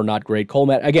 Jamon Moore, not great.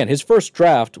 Again, his first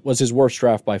draft was his worst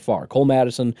draft by far. Cole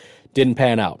Madison didn't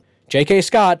pan out. J.K.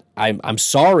 Scott, I'm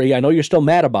sorry, I know you're still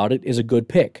mad about it, is a good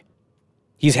pick.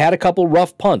 He's had a couple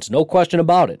rough punts, no question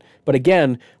about it. But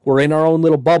again, we're in our own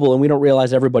little bubble and we don't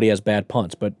realize everybody has bad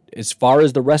punts. But as far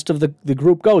as the rest of the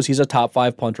group goes, he's a top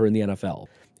 5 punter in the NFL.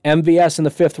 MVS in the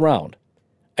 5th round.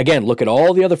 Again, look at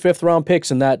all the other 5th round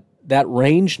picks in that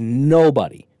range.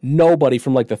 Nobody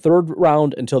from like the 3rd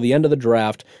round until the end of the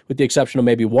draft, with the exception of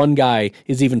maybe one guy,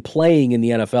 is even playing in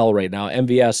the NFL right now.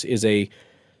 MVS is a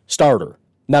starter.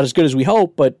 Not as good as we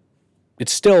hope, but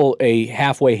it's still a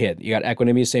halfway hit. You got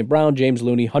Equanimeous St. Brown, James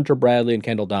Looney, Hunter Bradley, and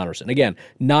Kendall Donnerson. Again,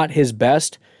 not his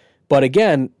best, but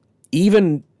again,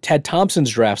 even Ted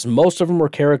Thompson's drafts, most of them were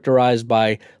characterized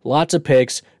by lots of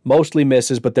picks, mostly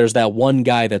misses, but there's that one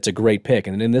guy that's a great pick,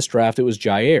 and in this draft, it was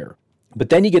Jair. But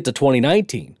then you get to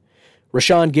 2019.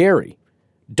 Rashawn Gary.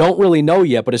 Don't really know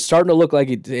yet, but it's starting to look like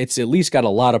it's at least got a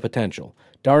lot of potential.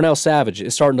 Darnell Savage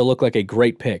is starting to look like a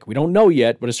great pick. We don't know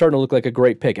yet, but it's starting to look like a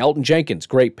great pick. Elton Jenkins,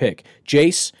 great pick.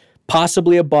 Jace,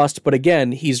 possibly a bust, but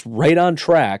again, he's right on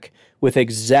track with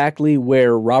exactly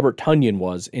where Robert Tonyan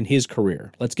was in his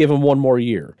career. Let's give him one more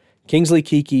year. Kingsley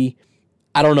Keke,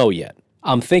 I don't know yet.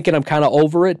 I'm thinking I'm kind of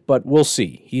over it, but we'll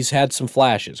see. He's had some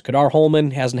flashes. Kadar Holman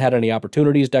hasn't had any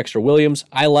opportunities. Dexter Williams,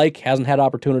 hasn't had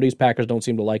opportunities. Packers don't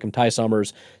seem to like him. Ty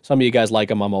Summers, some of you guys like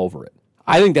him. I'm over it.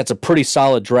 I think that's a pretty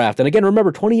solid draft. And again,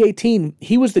 remember, 2018,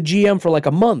 he was the GM for like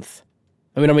a month.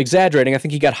 I mean, I'm exaggerating. I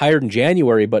think he got hired in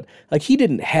January, but like he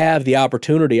didn't have the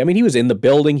opportunity. I mean, he was in the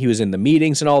building, he was in the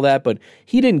meetings and all that, but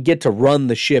he didn't get to run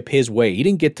the ship his way. He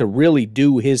didn't get to really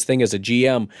do his thing as a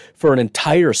GM for an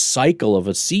entire cycle of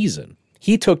a season.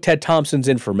 He took Ted Thompson's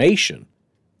information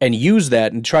and used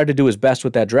that and tried to do his best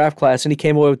with that draft class, and he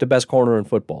came away with the best corner in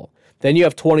football. Then you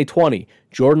have 2020,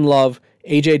 Jordan Love,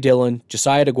 A.J. Dillon,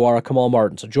 Josiah DeGuara, Kamal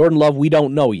Martin. So Jordan Love, we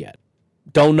don't know yet.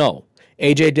 Don't know.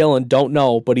 A.J. Dillon, don't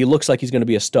know, but he looks like he's going to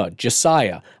be a stud.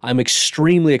 Josiah, I'm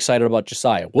extremely excited about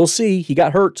Josiah. We'll see. He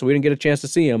got hurt, so we didn't get a chance to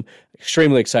see him.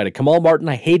 Extremely excited. Kamal Martin,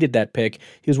 I hated that pick.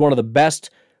 He was one of the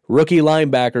best rookie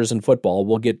linebackers in football.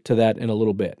 We'll get to that in a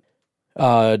little bit.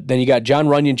 Then you got John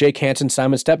Runyon, Jake Hansen,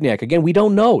 Simon Stepniak. Again, we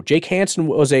don't know. Jake Hansen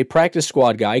was a practice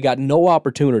squad guy. He got no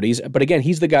opportunities. But again,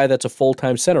 he's the guy that's a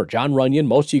full-time center. John Runyon,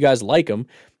 most of you guys like him.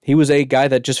 He was a guy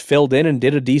that just filled in and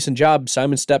did a decent job.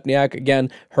 Simon Stepniak, again,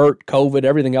 hurt, COVID,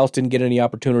 everything else, didn't get any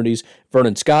opportunities.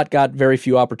 Vernon Scott got very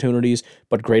few opportunities,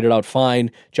 but graded out fine.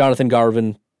 Jonathan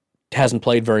Garvin hasn't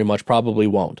played very much, probably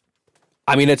won't.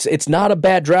 I mean, it's not a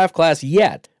bad draft class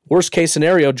yet. Worst case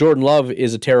scenario, Jordan Love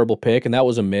is a terrible pick, and that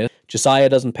was a miss. Josiah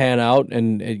doesn't pan out,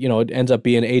 and it ends up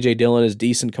being A.J. Dillon is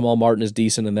decent, Kamal Martin is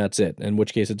decent, and that's it, in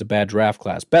which case it's a bad draft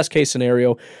class. Best case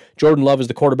scenario, Jordan Love is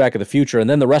the quarterback of the future, and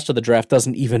then the rest of the draft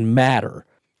doesn't even matter.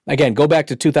 Again, go back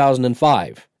to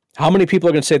 2005. How many people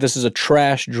are going to say this is a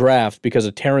trash draft because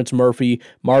of Terrence Murphy,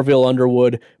 Marvell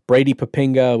Underwood, Brady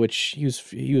Papinga, which he was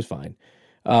fine,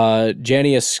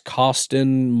 Janius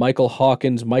Costin, Michael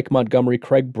Hawkins, Mike Montgomery,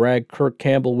 Craig Bragg, Kirk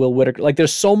Campbell, Will Whitaker. Like,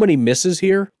 there's so many misses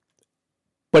here.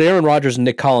 But Aaron Rodgers and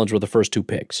Nick Collins were the first two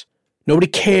picks. Nobody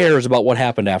cares about what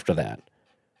happened after that.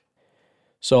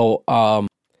 So,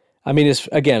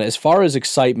 as far as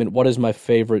excitement, what is my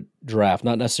favorite draft?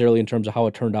 Not necessarily in terms of how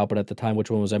it turned out, but at the time,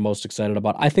 which one was I most excited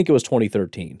about? I think it was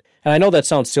 2013. And I know that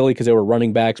sounds silly because they were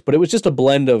running backs, but it was just a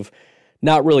blend of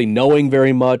not really knowing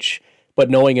very much, but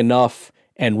knowing enough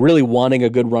and really wanting a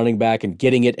good running back and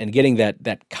getting it and getting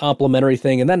that complimentary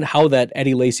thing. And then how that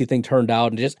Eddie Lacy thing turned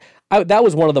out. And that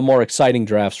was one of the more exciting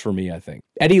drafts for me, I think.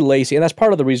 Eddie Lacy, and that's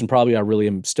part of the reason probably I really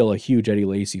am still a huge Eddie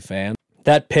Lacy fan.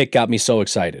 That pick got me so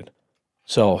excited.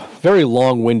 So, very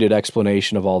long-winded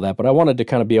explanation of all that, but I wanted to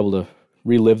kind of be able to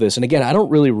relive this. And again, I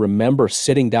don't really remember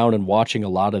sitting down and watching a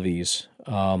lot of these.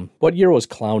 What year was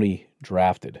Clowney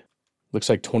drafted? Looks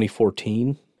like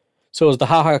 2014. So it was the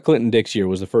HaHa Clinton-Dix year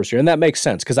was the first year, and that makes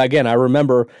sense, because again, I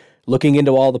remember looking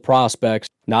into all the prospects,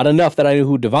 not enough that I knew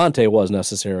who Devontae was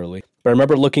necessarily, but I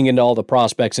remember looking into all the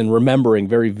prospects and remembering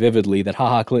very vividly that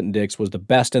HaHa Clinton-Dix was the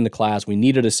best in the class. We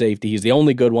needed a safety. He's the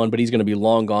only good one, but he's going to be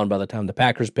long gone by the time the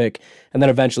Packers pick. And then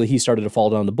eventually he started to fall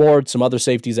down the board. Some other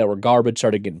safeties that were garbage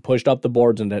started getting pushed up the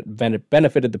boards, and that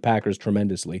benefited the Packers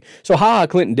tremendously. So HaHa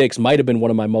Clinton-Dix might have been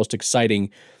one of my most exciting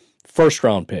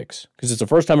first-round picks, because it's the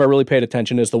first time I really paid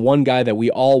attention. It's the one guy that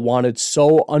we all wanted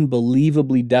so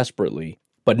unbelievably desperately,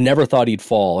 but never thought he'd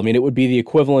fall. I mean, it would be the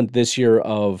equivalent this year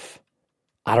of,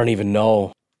 I don't even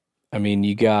know. I mean,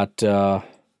 you got, Christian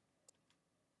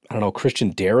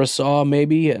Darrisaw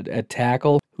maybe at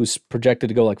tackle, who's projected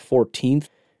to go like 14th.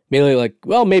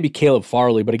 Maybe Caleb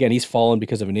Farley, but again, he's fallen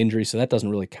because of an injury, so that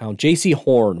doesn't really count. J.C.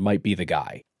 Horn might be the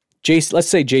guy. Let's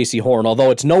say J.C. Horn,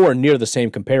 although it's nowhere near the same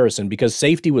comparison because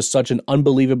safety was such an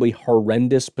unbelievably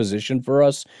horrendous position for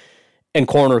us, and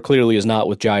corner clearly is not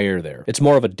with Jair there. It's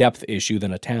more of a depth issue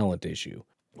than a talent issue.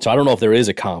 So I don't know if there is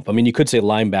a comp. I mean, you could say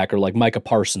linebacker like Micah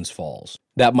Parsons falls.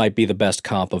 That might be the best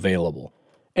comp available.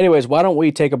 Anyways, why don't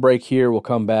we take a break here? We'll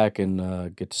come back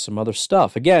and get to some other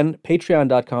stuff. Again,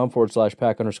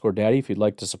 patreon.com/pack_daddy if you'd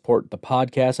like to support the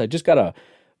podcast. I just got a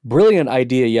brilliant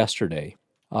idea yesterday.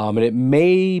 And it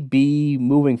may be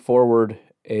moving forward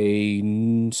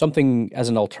something as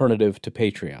an alternative to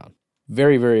Patreon.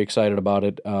 Very, very excited about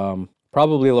it.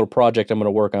 Probably a little project I'm going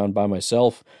to work on by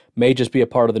myself. May just be a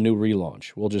part of the new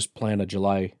relaunch. We'll just plan a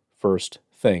July 1st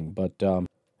thing. But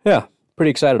pretty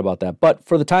excited about that. But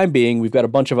for the time being, we've got a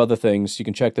bunch of other things. You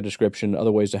can check the description,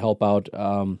 other ways to help out.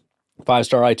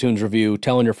 5-star iTunes review,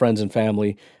 telling your friends and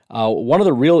family. One of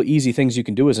the real easy things you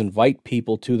can do is invite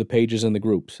people to the pages and the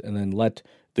groups, and then let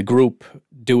the group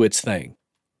do its thing.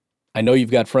 I know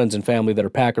you've got friends and family that are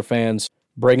Packer fans.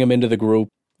 Bring them into the group.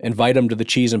 Invite them to the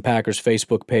Cheese and Packers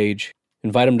Facebook page.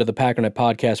 Invite them to the Packernet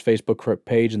Podcast Facebook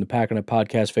page and the Packernet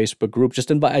Podcast Facebook group.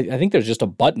 Just invite. I think there's just a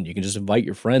button. You can just invite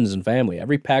your friends and family.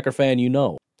 Every Packer fan you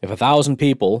know. If 1,000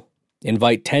 people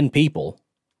invite 10 people,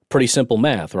 pretty simple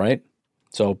math, right?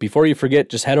 So before you forget,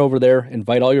 just head over there,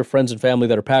 invite all your friends and family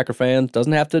that are Packer fans.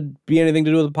 Doesn't have to be anything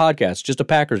to do with the podcast, just a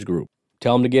Packers group.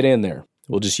 Tell them to get in there.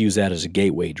 We'll just use that as a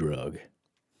gateway drug.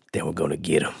 Then we're going to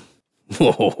get them.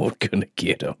 Oh, we're going to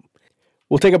get them.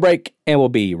 We'll take a break, and we'll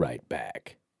be right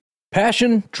back.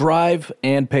 Passion, drive,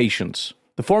 and patience.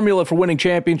 The formula for winning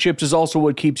championships is also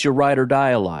what keeps your ride or die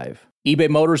alive. eBay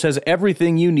Motors has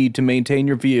everything you need to maintain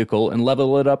your vehicle and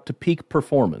level it up to peak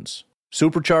performance.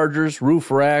 Superchargers, roof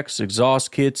racks,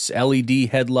 exhaust kits,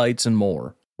 LED headlights, and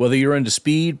more. Whether you're into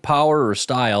speed, power, or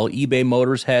style, eBay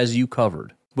Motors has you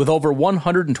covered. With over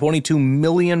 122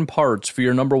 million parts for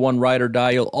your number one ride or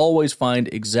die, you'll always find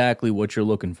exactly what you're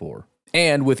looking for.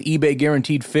 And with eBay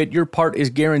Guaranteed Fit, your part is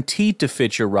guaranteed to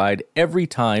fit your ride every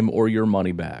time or your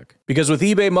money back. Because with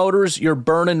eBay Motors, you're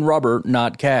burning rubber,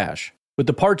 not cash. With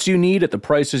the parts you need at the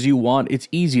prices you want, it's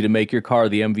easy to make your car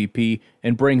the MVP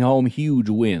and bring home huge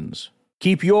wins.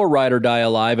 Keep your ride or die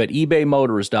alive at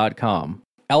ebaymotors.com.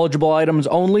 Eligible items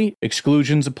only,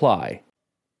 exclusions apply.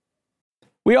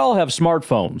 We all have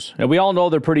smartphones, and we all know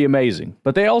they're pretty amazing,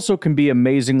 but they also can be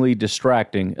amazingly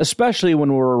distracting, especially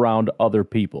when we're around other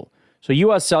people. So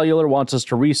US Cellular wants us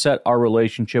to reset our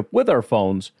relationship with our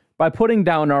phones by putting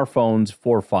down our phones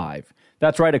for $5.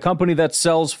 That's right, a company that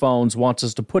sells phones wants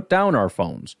us to put down our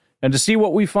phones. And to see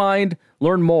what we find,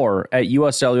 learn more at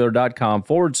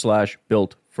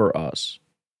uscellular.com/built for us.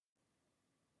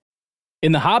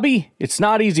 In the hobby, it's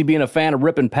not easy being a fan of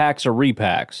ripping packs or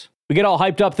repacks. We get all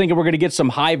hyped up thinking we're going to get some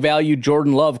high-value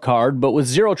Jordan Love card, but with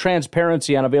zero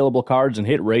transparency on available cards and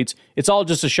hit rates, it's all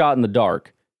just a shot in the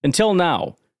dark. Until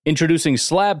now, introducing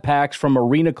slab packs from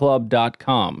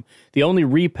arenaclub.com, the only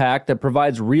repack that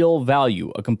provides real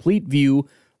value, a complete view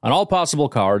on all possible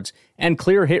cards, and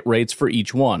clear hit rates for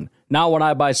each one. Now when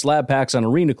I buy slab packs on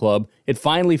Arena Club, it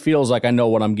finally feels like I know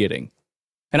what I'm getting.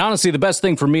 And honestly, the best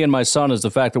thing for me and my son is the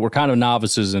fact that we're kind of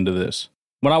novices into this.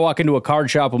 When I walk into a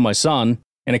card shop with my son,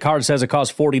 and a card says it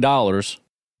costs $40,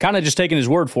 kind of just taking his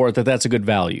word for it that that's a good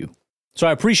value. So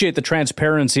I appreciate the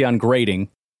transparency on grading,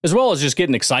 as well as just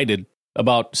getting excited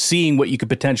about seeing what you could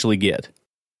potentially get.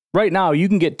 Right now, you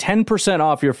can get 10%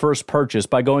 off your first purchase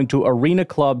by going to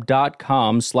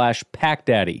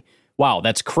arenaclub.com/packdaddy. Wow,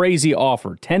 that's crazy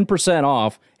offer. 10%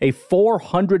 off a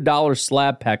 $400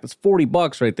 slab pack. That's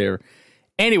 $40 right there.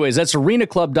 Anyways, that's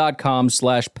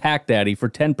arenaclub.com/packdaddy for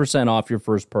 10% off your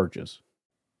first purchase.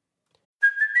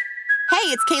 Hey,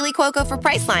 it's Kaylee Cuoco for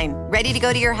Priceline. Ready to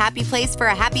go to your happy place for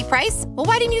a happy price? Well,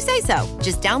 why didn't you say so?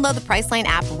 Just download the Priceline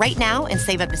app right now and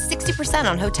save up to 60%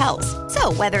 on hotels.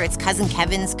 So whether it's Cousin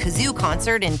Kevin's Kazoo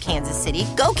Concert in Kansas City,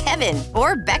 go Kevin,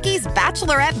 or Becky's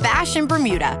Bachelorette Bash in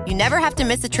Bermuda, you never have to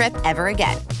miss a trip ever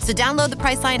again. So download the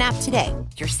Priceline app today.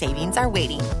 Your savings are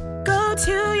waiting. Go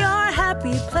to your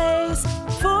happy place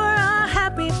for a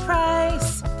happy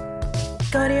price.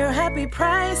 Go to your happy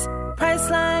price,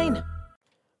 Priceline.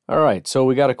 All right, so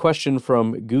we got a question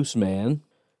from Gooseman. It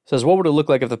says, what would it look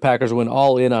like if the Packers went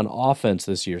all in on offense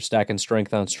this year, stacking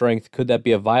strength on strength? Could that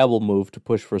be a viable move to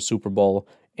push for a Super Bowl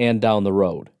and down the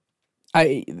road?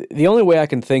 The only way I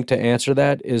can think to answer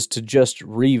that is to just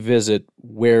revisit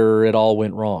where it all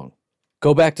went wrong.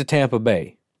 Go back to Tampa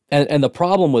Bay. And the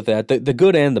problem with that, the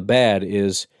good and the bad,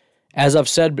 is, as I've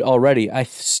said already, I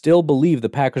still believe the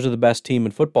Packers are the best team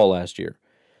in football last year.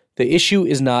 The issue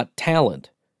is not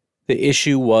talent. The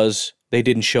issue was they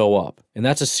didn't show up, and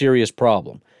that's a serious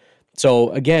problem. So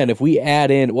again, if we had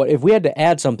to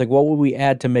add something, what would we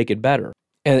add to make it better?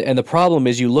 And the problem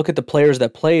is, you look at the players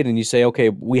that played and you say, okay,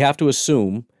 we have to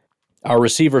assume our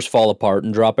receivers fall apart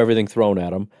and drop everything thrown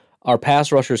at them. Our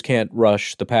pass rushers can't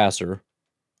rush the passer.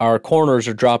 Our corners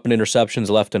are dropping interceptions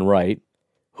left and right.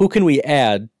 Who can we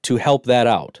add to help that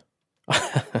out?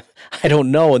 I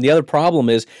don't know. And the other problem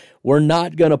is, we're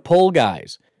not going to pull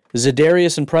guys.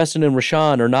 Za'Darius and Preston and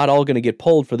Rashawn are not all going to get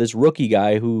pulled for this rookie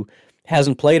guy who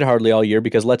hasn't played hardly all year,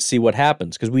 because let's see what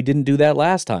happens, because we didn't do that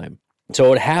last time. So it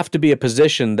would have to be a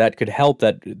position that could help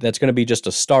that's going to be just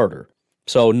a starter.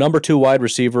 So number 2 wide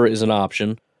receiver is an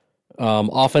option.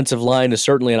 Offensive line is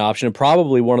certainly an option, and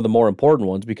probably one of the more important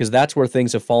ones, because that's where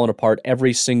things have fallen apart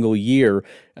every single year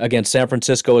against San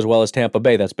Francisco as well as Tampa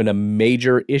Bay. That's been a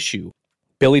major issue.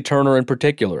 Billy Turner in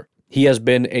particular, he has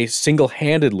been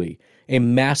single-handedly a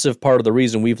massive part of the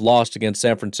reason we've lost against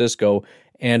San Francisco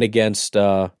and against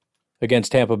Tampa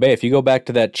Bay. If you go back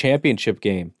to that championship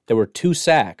game, there were 2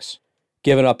 sacks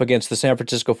given up against the San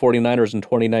Francisco 49ers in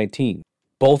 2019.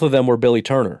 Both of them were Billy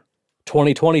Turner.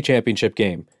 2020 championship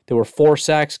game, there were 4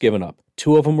 sacks given up.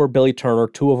 2 of them were Billy Turner,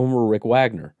 2 of them were Rick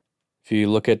Wagner. If you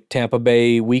look at Tampa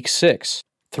Bay week 6,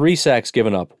 3 sacks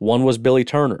given up. 1 was Billy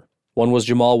Turner. 1 was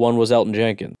Jamal, 1 was Elton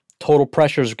Jenkins. Total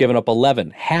pressures given up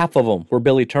 11. Half of them were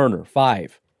Billy Turner,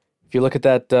 5. If you look at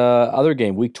that other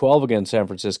game, week 12 against San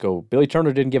Francisco, Billy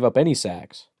Turner didn't give up any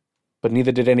sacks, but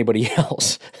neither did anybody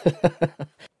else.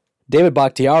 David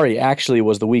Bakhtiari actually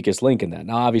was the weakest link in that.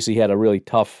 Now, obviously, he had a really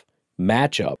tough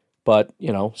matchup, but,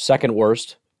 second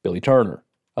worst, Billy Turner.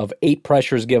 Of 8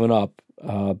 pressures given up,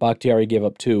 Bakhtiari gave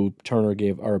up 2,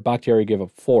 Bakhtiari gave up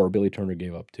 4, Billy Turner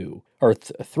gave up 2, or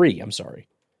 3, I'm sorry.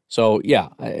 So, yeah,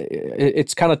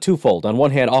 it's kind of twofold. On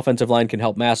one hand, offensive line can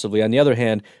help massively. On the other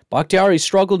hand, Bakhtiari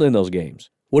struggled in those games.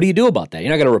 What do you do about that? You're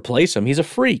not going to replace him. He's a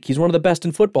freak. He's one of the best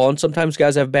in football, and sometimes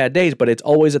guys have bad days, but it's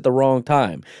always at the wrong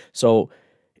time. So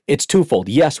it's twofold.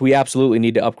 Yes, we absolutely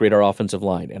need to upgrade our offensive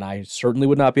line, and I certainly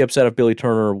would not be upset if Billy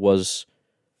Turner was,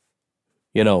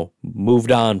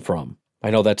 moved on from. I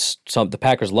know the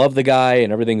Packers love the guy,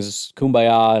 and everything's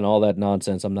kumbaya and all that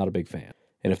nonsense. I'm not a big fan.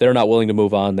 And if they're not willing to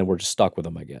move on, then we're just stuck with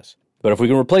them, I guess. But if we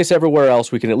can replace everywhere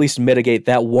else, we can at least mitigate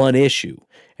that one issue.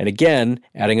 And again,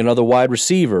 adding another wide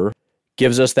receiver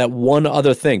gives us that one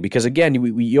other thing. Because again,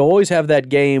 you always have that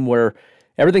game where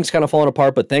everything's kind of falling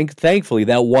apart, but thankfully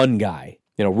that one guy,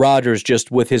 Rodgers, just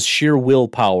with his sheer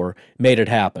willpower, made it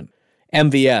happen.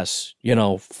 MVS,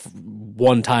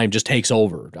 one time just takes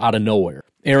over out of nowhere.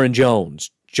 Aaron Jones,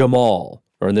 Jamal,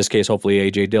 or in this case, hopefully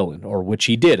A.J. Dillon, or which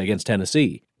he did against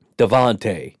Tennessee.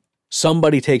 Devontae,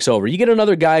 Somebody takes over. You get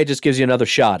another guy, it just gives you another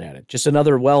shot at it. Just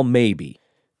another, well, maybe.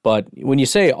 But when you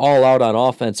say all out on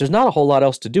offense, there's not a whole lot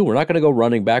else to do. We're not going to go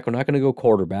running back. We're not going to go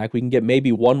quarterback. We can get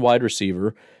maybe one wide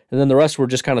receiver, and then the rest we're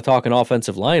just kind of talking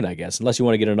offensive line, I guess, unless you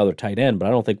want to get another tight end, but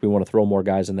I don't think we want to throw more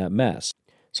guys in that mess.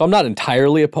 So I'm not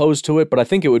entirely opposed to it, but I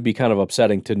think it would be kind of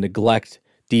upsetting to neglect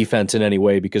defense in any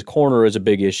way because corner is a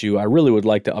big issue. I really would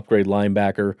like to upgrade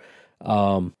linebacker.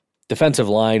 Defensive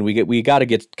line, we got to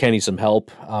get Kenny some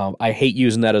help. I hate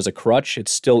using that as a crutch.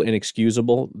 It's still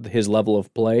inexcusable, his level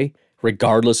of play.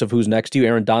 Regardless of who's next to you,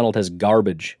 Aaron Donald has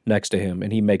garbage next to him,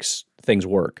 and he makes things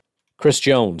work. Chris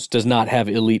Jones does not have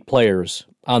elite players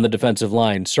on the defensive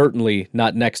line, certainly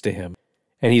not next to him,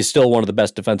 and he's still one of the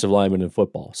best defensive linemen in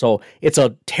football. So it's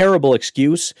a terrible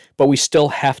excuse, but we still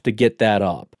have to get that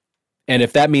up. And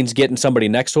if that means getting somebody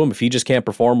next to him, if he just can't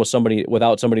perform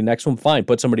without somebody next to him, fine,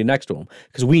 put somebody next to him,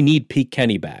 because we need peak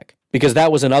Kenny back, because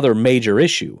that was another major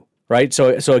issue. Right?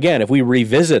 So again, if we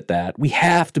revisit that, we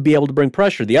have to be able to bring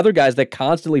pressure. The other guys that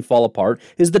constantly fall apart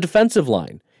is the defensive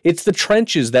line. It's the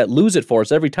trenches that lose it for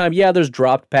us every time. Yeah, there's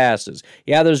dropped passes.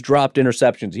 Yeah, there's dropped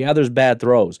interceptions. Yeah, there's bad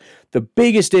throws. The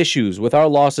biggest issues with our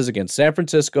losses against San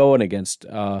Francisco and against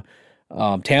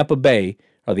Tampa Bay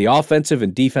are the offensive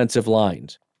and defensive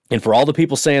lines. And for all the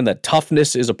people saying that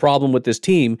toughness is a problem with this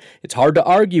team, it's hard to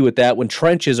argue with that when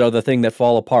trenches are the thing that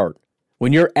fall apart.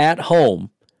 When you're at home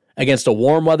against a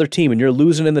warm weather team and you're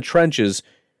losing in the trenches,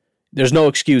 there's no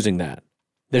excusing that.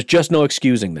 There's just no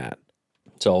excusing that.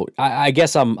 So I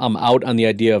guess I'm out on the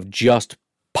idea of just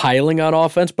piling on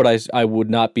offense, but I would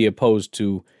not be opposed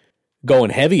to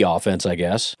going heavy offense, I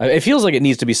guess. It feels like it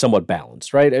needs to be somewhat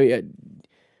balanced, right?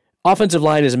 Offensive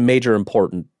line is a major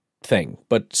important thing,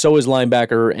 but so is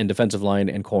linebacker and defensive line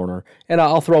and corner. And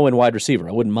I'll throw in wide receiver.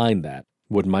 I wouldn't mind that.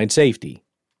 Wouldn't mind safety.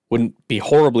 Wouldn't be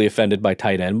horribly offended by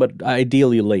tight end, but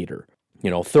ideally later.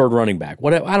 Third running back.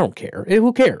 I don't care.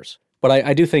 Who cares? But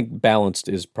I do think balanced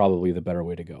is probably the better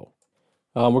way to go.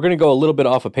 We're going to go a little bit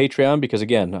off of Patreon because,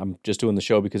 again, I'm just doing the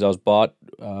show because I was bought,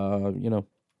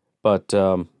 But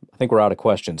I think we're out of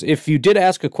questions. If you did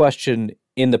ask a question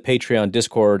in the Patreon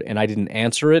Discord and I didn't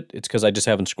answer it, it's because I just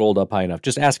haven't scrolled up high enough.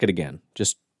 Just ask it again.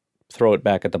 Just throw it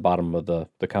back at the bottom of the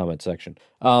comment section.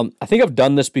 I think I've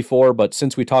done this before, but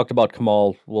since we talked about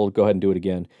Kamal, we'll go ahead and do it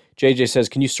again. JJ says,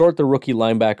 can you sort the rookie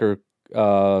linebackers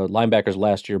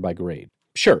last year by grade?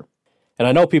 Sure. And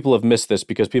I know people have missed this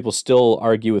because people still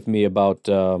argue with me about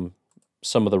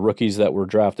some of the rookies that were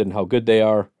drafted and how good they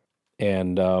are,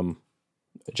 and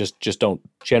just don't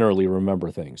generally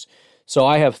remember things. So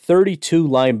I have 32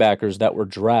 linebackers that were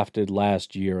drafted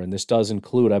last year, and this does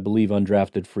include, I believe,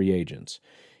 undrafted free agents.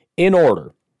 In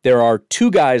order, there are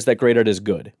 2 guys that graded as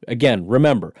good. Again,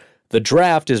 remember, the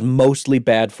draft is mostly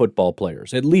bad football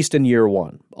players, at least in year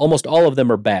 1. Almost all of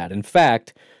them are bad. In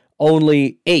fact,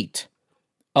 only 8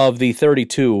 of the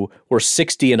 32 were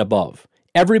 60 and above.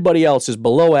 Everybody else is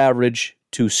below average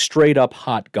to straight up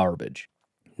hot garbage.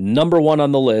 Number 1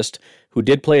 on the list, who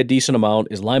did play a decent amount,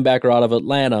 is linebacker out of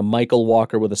Atlanta, Michael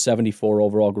Walker, with a 74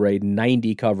 overall grade,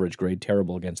 90 coverage grade,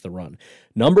 terrible against the run.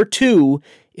 Number 2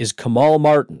 is Kamal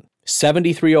Martin,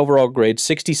 73 overall grade,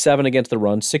 67 against the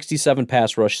run, 67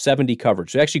 pass rush, 70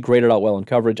 coverage. So he actually graded out well in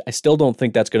coverage. I still don't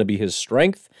think that's going to be his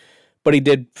strength, but he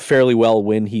did fairly well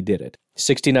when he did it.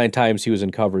 69 times he was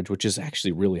in coverage, which is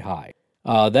actually really high.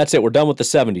 That's it. We're done with the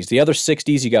 70s. The other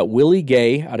 60s, you got Willie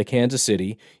Gay out of Kansas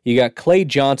City. You got Clay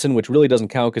Johnson, which really doesn't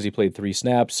count because he played 3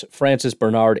 snaps. Francis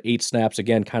Bernard, 8 snaps.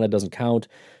 Again, kind of doesn't count.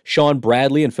 Sean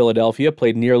Bradley in Philadelphia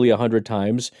played nearly 100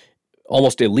 times.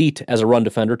 Almost elite as a run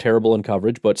defender, terrible in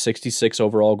coverage, but 66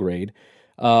 overall grade.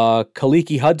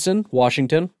 Kaliki Hudson,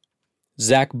 Washington.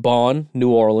 Zach Bond, New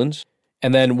Orleans.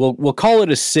 And then we'll call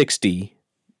it a 60,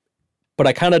 but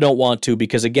I kind of don't want to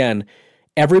because, again,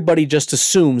 everybody just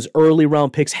assumes early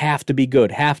round picks have to be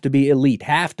good, have to be elite,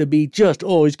 have to be just,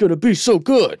 he's going to be so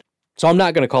good. So I'm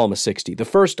not going to call him a 60. The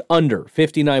first under,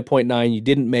 59.9, you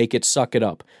didn't make it, suck it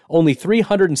up. Only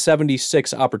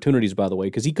 376 opportunities, by the way,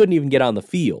 because he couldn't even get on the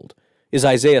field, is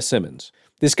Isaiah Simmons.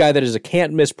 This guy that is a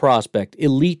can't-miss prospect,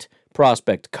 elite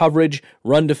prospect, coverage,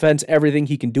 run defense, everything.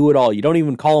 He can do it all. You don't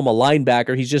even call him a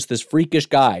linebacker. He's just this freakish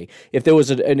guy. If there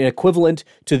was an equivalent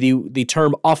to the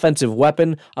term offensive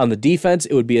weapon on the defense,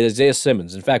 it would be Isaiah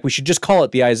Simmons. In fact, we should just call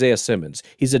it the Isaiah Simmons.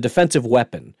 He's a defensive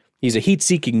weapon. He's a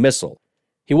heat-seeking missile.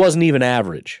 He wasn't even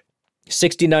average.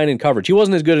 69 in coverage. He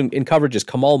wasn't as good in coverage as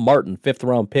Kamal Martin,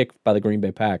 5th-round pick by the Green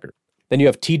Bay Packers. Then you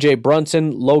have T.J.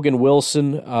 Brunson, Logan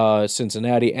Wilson,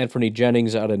 Cincinnati, Anthony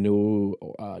Jennings out of New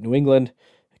England,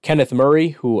 Kenneth Murray,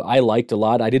 who I liked a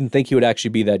lot. I didn't think he would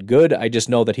actually be that good. I just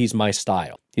know that he's my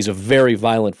style. He's a very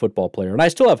violent football player, and I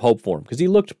still have hope for him because he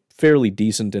looked fairly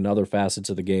decent in other facets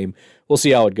of the game. We'll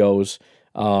see how it goes.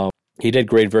 He did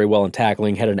grade very well in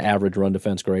tackling, had an average run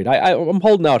defense grade. I'm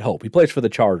holding out hope. He plays for the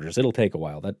Chargers. It'll take a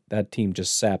while. That team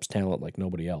just saps talent like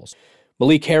nobody else.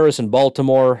 Malik Harris in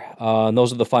Baltimore, and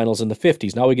those are the finals in the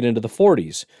 50s. Now we get into the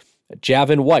 40s.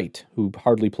 Javin White, who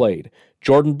hardly played.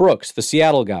 Jordan Brooks, the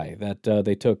Seattle guy that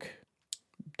they took,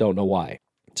 don't know why.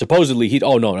 Supposedly,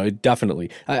 definitely.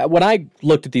 When I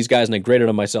looked at these guys and I graded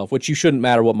them myself, which you shouldn't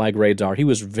matter what my grades are, he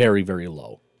was very, very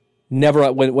low.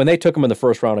 Never, when they took him in the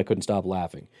first round, I couldn't stop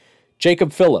laughing.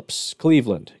 Jacob Phillips,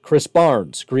 Cleveland. Chris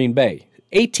Barnes, Green Bay.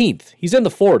 18th. He's in the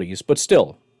 40s, but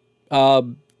still,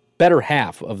 better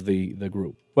half of the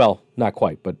group. Well, not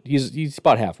quite, but he's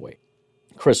about halfway.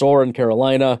 Chris Orr,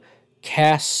 Carolina.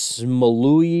 Cass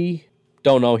Malui,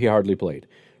 don't know, he hardly played.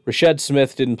 Rashed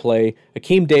Smith didn't play.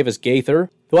 Akeem Davis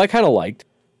Gaither, who I kind of liked.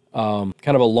 Kind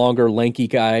of a longer, lanky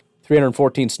guy.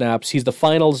 314 snaps. He's the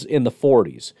finals in the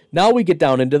 40s. Now we get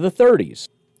down into the 30s.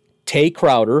 Tay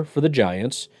Crowder for the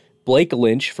Giants. Blake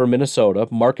Lynch for Minnesota.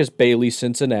 Marcus Bailey,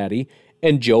 Cincinnati.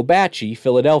 And Joe Bacci,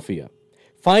 Philadelphia.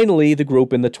 Finally, the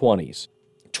group in the 20s.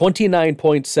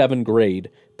 29.7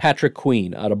 grade, Patrick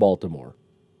Queen out of Baltimore.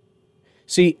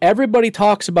 See, everybody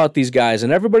talks about these guys,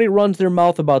 and everybody runs their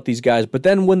mouth about these guys, but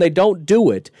then when they don't do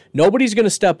it, nobody's going to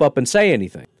step up and say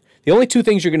anything. The only two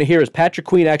things you're going to hear is Patrick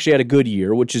Queen actually had a good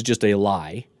year, which is just a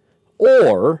lie,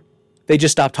 or they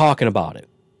just stop talking about it.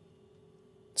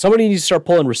 Somebody needs to start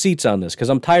pulling receipts on this, because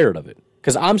I'm tired of it.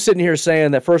 Because I'm sitting here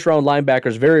saying that first-round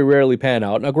linebackers very rarely pan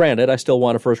out. Now, granted, I still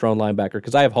want a first-round linebacker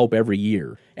because I have hope every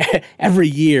year. Every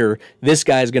year, this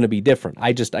guy's going to be different.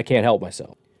 I can't help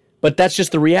myself. But that's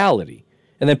just the reality.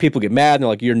 And then people get mad and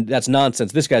they're like, that's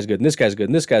nonsense. This guy's good, and this guy's good,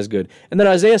 and this guy's good. And then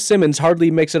Isaiah Simmons hardly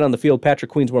makes it on the field.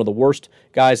 Patrick Queen's one of the worst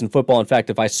guys in football. In fact,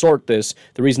 if I sort this,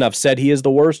 the reason I've said he is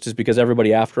the worst is because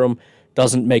everybody after him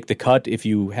doesn't make the cut if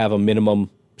you have a minimum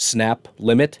snap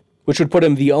limit, which would put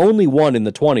him the only one in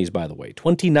the 20s, by the way.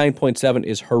 29.7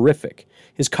 is horrific.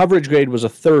 His coverage grade was a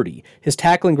 30. His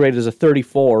tackling grade is a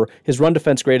 34. His run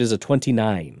defense grade is a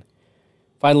 29.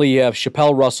 Finally, you have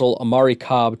Chappelle Russell, Amari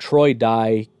Cobb, Troy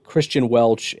Dye, Christian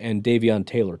Welch, and Davion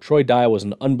Taylor. Troy Dye was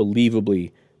an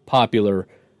unbelievably popular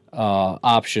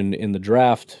option in the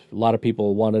draft. A lot of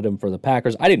people wanted him for the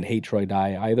Packers. I didn't hate Troy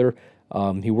Dye either.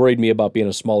 He worried me about being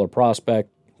a smaller prospect,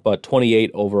 but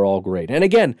 28 overall grade. And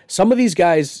again, some of these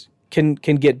guys can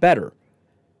get better.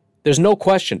 There's no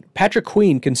question. Patrick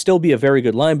Queen can still be a very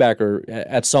good linebacker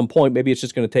at some point. Maybe it's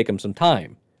just going to take him some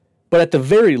time. But at the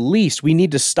very least, we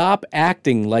need to stop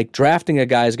acting like drafting a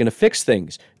guy is going to fix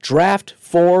things. Draft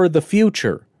for the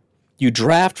future. You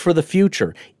draft for the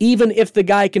future. Even if the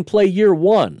guy can play year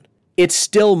one, it's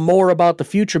still more about the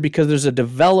future because there's a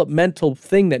developmental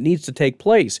thing that needs to take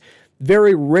place.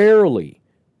 Very rarely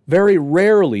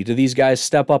do these guys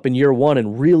step up in year one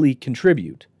and really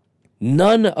contribute.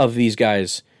 None of these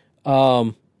guys,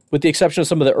 with the exception of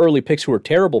some of the early picks who were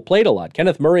terrible, played a lot.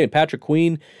 Kenneth Murray and Patrick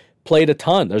Queen played a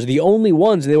ton. Those are the only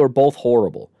ones, and they were both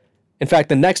horrible. In fact,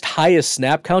 the next highest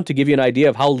snap count, to give you an idea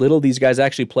of how little these guys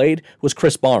actually played, was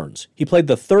Chris Barnes. He played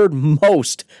the third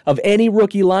most of any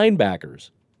rookie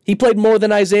linebackers. He played more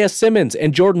than Isaiah Simmons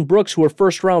and Jordan Brooks, who were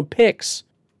first-round picks.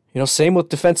 Same with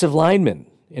defensive linemen.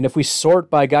 And if we sort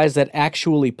by guys that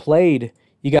actually played,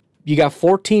 you got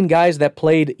 14 guys that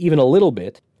played even a little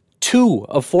bit. 2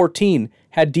 of 14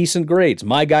 had decent grades.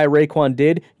 My guy Raekwon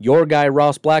did. Your guy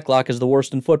Ross Blacklock is the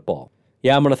worst in football.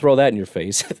 Yeah, I'm going to throw that in your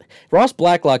face. Ross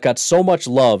Blacklock got so much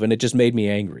love, and it just made me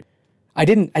angry.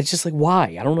 It's just like,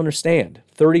 why? I don't understand.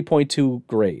 30.2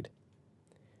 grade.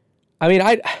 I mean,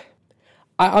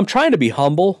 I'm trying to be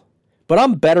humble, but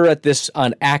I'm better at this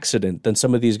on accident than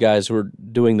some of these guys who are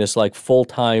doing this like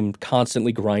full-time,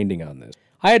 constantly grinding on this.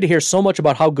 I had to hear so much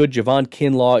about how good Javon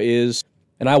Kinlaw is,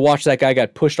 and I watched that guy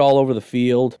get pushed all over the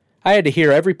field. I had to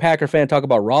hear every Packer fan talk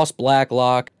about Ross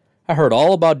Blacklock. I heard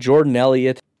all about Jordan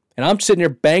Elliott, and I'm sitting here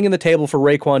banging the table for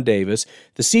Raekwon Davis.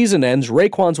 The season ends.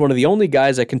 Raekwon's one of the only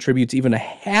guys that contributes even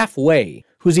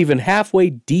who's even halfway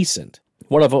decent.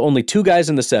 One of only 2 guys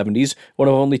in the 70s, one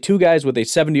of only 2 guys with a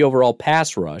 70 overall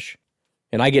pass rush,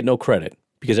 and I get no credit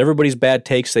because everybody's bad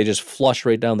takes, they just flush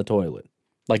right down the toilet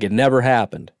like it never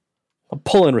happened. I'm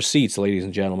pulling receipts, ladies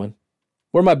and gentlemen.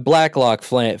 Where are my Blacklock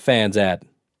fans at?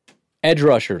 Edge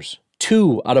rushers,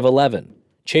 2 out of 11.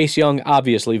 Chase Young,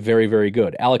 obviously very, very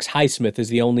good. Alex Highsmith is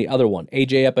the only other one.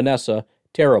 AJ Epinesa,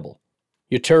 terrible.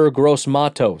 Yetur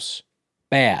Gross-Matos,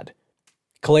 bad.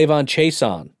 K'Lavon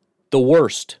Chaisson, the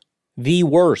worst. The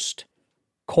worst.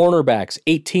 Cornerbacks,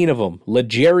 18 of them.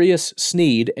 L'Jarius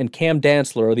Sneed and Cam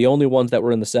Dantzler are the only ones that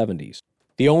were in the 70s.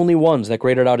 The only ones that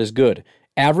graded out as good.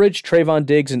 Average, Trayvon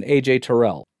Diggs and A.J.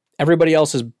 Terrell. Everybody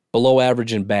else is below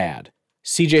average and bad.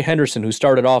 C.J. Henderson, who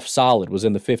started off solid, was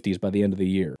in the 50s by the end of the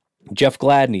year. Jeff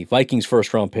Gladney, Vikings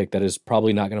first-round pick that is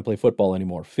probably not going to play football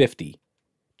anymore, 50.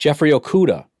 Jeffrey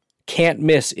Okudah, can't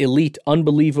miss, elite,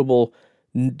 unbelievable,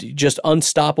 just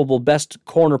unstoppable, best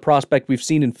corner prospect we've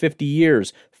seen in 50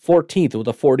 years, 14th with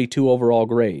a 42 overall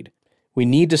grade. We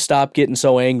need to stop getting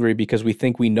so angry because we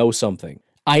think we know something.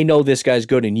 I know this guy's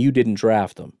good and you didn't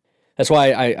draft him. That's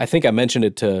why I think I mentioned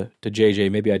it to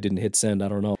JJ. Maybe I didn't hit send, I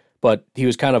don't know. But he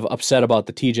was kind of upset about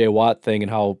the TJ Watt thing and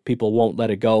how people won't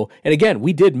let it go. And again,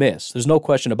 we did miss. There's no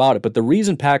question about it. But the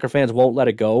reason Packer fans won't let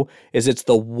it go is it's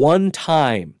the one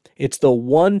time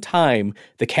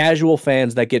the casual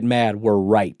fans that get mad were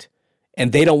right.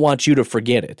 And they don't want you to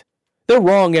forget it. They're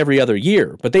wrong every other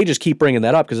year, but they just keep bringing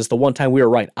that up because it's the one time we were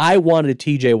right. I wanted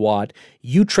TJ Watt.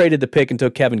 You traded the pick and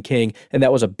took Kevin King, and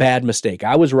that was a bad mistake.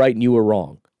 I was right and you were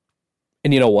wrong.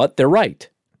 And you know what? They're right.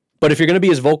 But if you're going to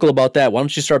be as vocal about that, why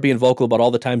don't you start being vocal about all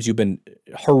the times you've been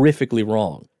horrifically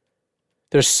wrong?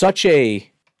 There's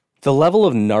the level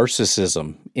of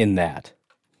narcissism in that.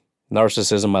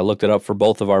 Narcissism, I looked it up for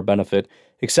both of our benefit.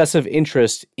 Excessive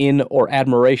interest in or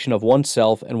admiration of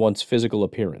oneself and one's physical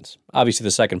appearance. Obviously,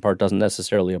 the second part doesn't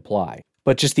necessarily apply.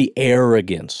 But just the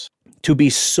arrogance to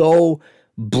be so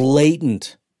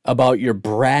blatant about your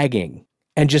bragging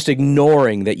and just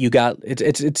ignoring that you got,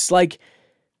 it's like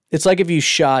if you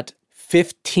shot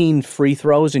 15 free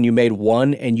throws and you made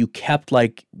one and you kept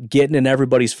like getting in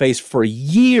everybody's face for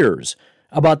years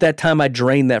about that time I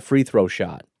drained that free throw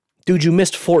shot. Dude, you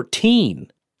missed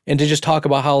 14. And to just talk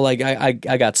about how like I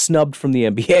got snubbed from the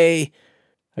NBA.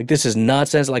 Like this is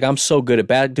nonsense. Like I'm so good at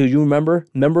bad. Dude, you remember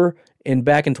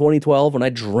back in 2012 when I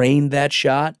drained that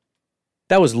shot?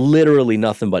 That was literally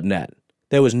nothing but net.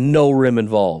 There was no rim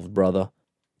involved, brother.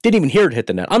 Didn't even hear it hit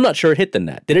the net. I'm not sure it hit the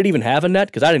net. Did it even have a net?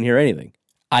 Because I didn't hear anything.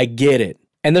 I get it.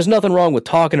 And there's nothing wrong with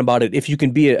talking about it if you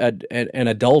can be an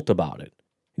adult about it.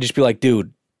 Just be like,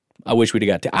 dude, I wish we'd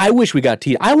have got I wish we got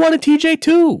TJ. I wanted TJ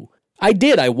too. I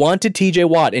did. I wanted TJ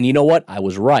Watt. And you know what? I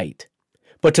was right.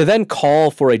 But to then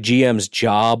call for a GM's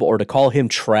job or to call him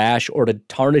trash or to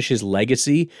tarnish his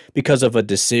legacy because of a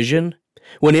decision,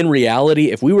 when in reality,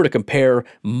 if we were to compare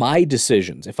my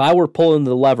decisions, if I were pulling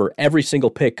the lever every single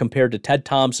pick compared to Ted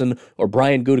Thompson or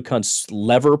Brian Gutekunst's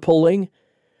lever pulling,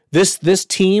 this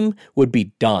team would be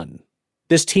done.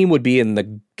 This team would be in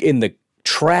the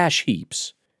trash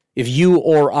heaps if you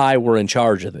or I were in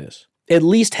charge of this. At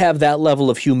least have that level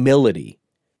of humility.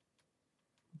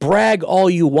 Brag all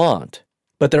you want,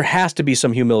 but there has to be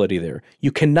some humility there.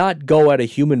 You cannot go at a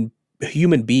human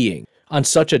being on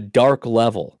such a dark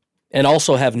level and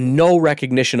also have no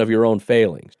recognition of your own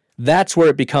failings. That's where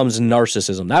it becomes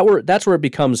narcissism. That's where it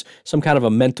becomes some kind of a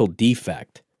mental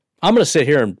defect. I'm going to sit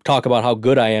here and talk about how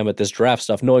good I am at this draft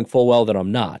stuff, knowing full well that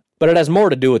I'm not. But it has more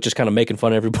to do with just kind of making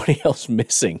fun of everybody else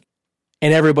missing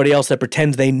and everybody else that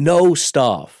pretends they know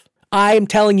stuff. I'm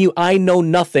telling you, I know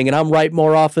nothing, and I'm right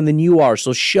more often than you are,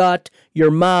 so shut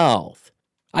your mouth.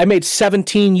 I made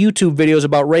 17 YouTube videos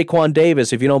about Raekwon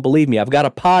Davis, if you don't believe me. I've got a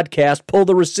podcast, pull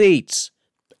the receipts.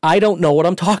 I don't know what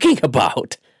I'm talking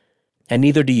about, and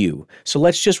neither do you, so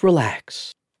let's just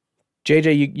relax.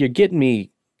 JJ, you're getting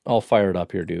me all fired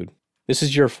up here, dude. This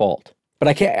is your fault. But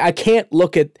I can't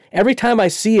look at, every time I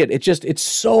see it, it's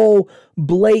so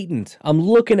blatant. I'm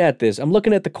looking at this. I'm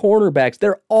looking at the cornerbacks.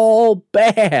 They're all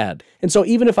bad. And so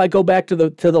even if I go back to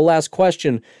the last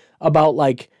question about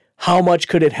like how much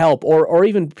could it help or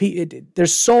even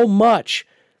there's so much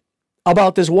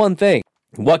about this one thing.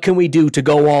 What can we do to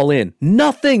go all in?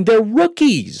 Nothing. They're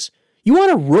rookies. You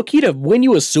want a rookie to win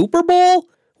you a Super Bowl?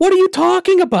 What are you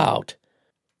talking about?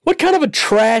 What kind of a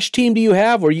trash team do you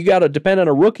have where you got to depend on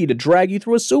a rookie to drag you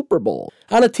through a Super Bowl?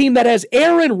 On a team that has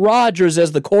Aaron Rodgers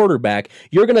as the quarterback,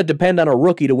 you're going to depend on a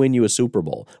rookie to win you a Super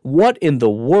Bowl. What in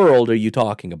the world are you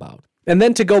talking about? And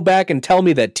then to go back and tell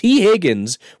me that T.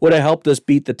 Higgins would have helped us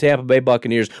beat the Tampa Bay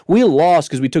Buccaneers. We lost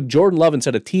because we took Jordan Love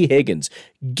instead of T. Higgins.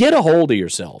 Get a hold of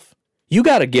yourself. You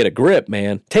got to get a grip,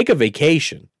 man. Take a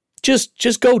vacation.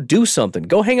 Just go do something.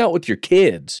 Go hang out with your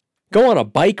kids. Go on a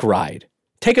bike ride.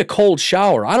 Take a cold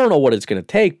shower. I don't know what it's going to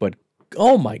take, but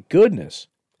oh my goodness.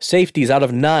 Safeties out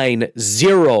of 9,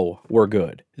 0 were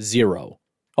good. 0.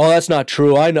 Oh, that's not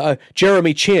true. I know.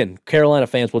 Jeremy Chin, Carolina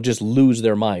fans will just lose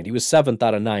their mind. He was 7th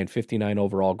out of 9, 59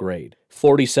 overall grade.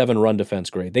 47 run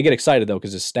defense grade. They get excited, though,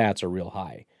 because his stats are real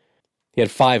high. He had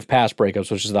 5 pass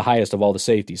breakups, which is the highest of all the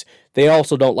safeties. They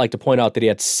also don't like to point out that he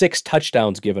had 6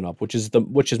 touchdowns given up, which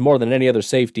is more than any other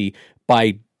safety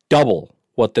by double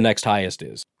what the next highest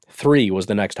is. 3 was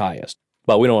the next highest,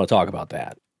 but we don't want to talk about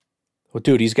that. Well,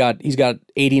 dude, he's got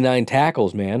 89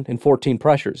 tackles, man, and 14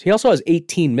 pressures. He also has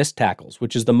 18 missed tackles,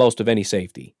 which is the most of any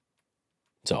safety.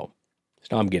 So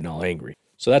now I'm getting all angry.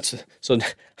 So I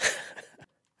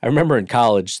remember in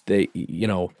college, they,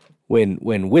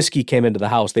 when whiskey came into the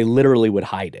house, they literally would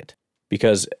hide it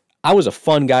because I was a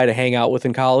fun guy to hang out with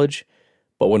in college,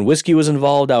 but when whiskey was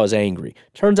involved, I was angry.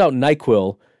 Turns out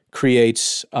NyQuil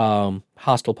creates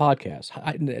hostile podcasts.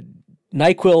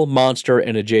 NyQuil, Monster,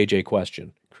 and a JJ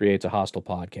question creates a hostile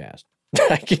podcast.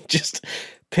 I can just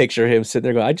picture him sitting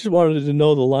there going, I just wanted to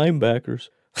know the linebackers.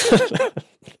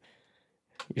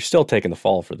 You're still taking the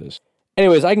fall for this.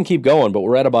 Anyways, I can keep going, but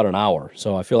we're at about an hour.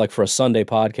 So I feel like for a Sunday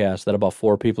podcast that about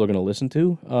 4 people are going to listen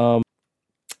to,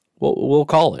 we'll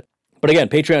call it. But again,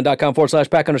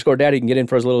 patreon.com/pack_daddy. You can get in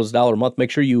for as little as $1 a month. Make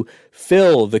sure you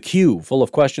fill the queue full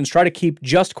of questions. Try to keep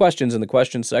just questions in the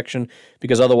questions section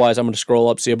because otherwise I'm going to scroll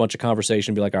up, see a bunch of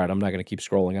conversation, be like, all right, I'm not going to keep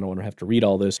scrolling. I don't want to have to read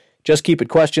all this. Just keep it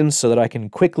questions so that I can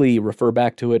quickly refer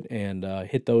back to it and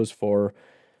hit those for,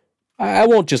 I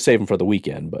won't just save them for the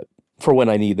weekend, but for when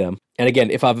I need them. And again,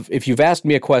 if you've asked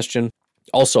me a question,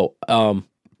 also,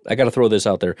 I got to throw this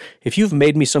out there. If you've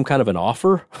made me some kind of an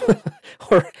offer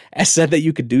or said that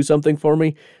you could do something for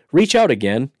me, reach out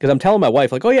again because I'm telling my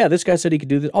wife, like, oh, yeah, this guy said he could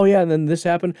do this. Oh, yeah, and then this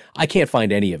happened. I can't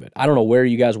find any of it. I don't know where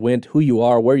you guys went, who you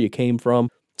are, where you came from.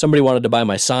 Somebody wanted to buy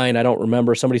my sign. I don't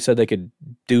remember. Somebody said they could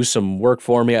do some work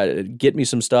for me, get me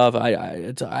some stuff.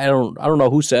 I don't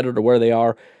know who said it or where they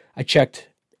are. I checked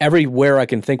everywhere I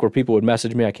can think where people would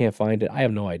message me. I can't find it. I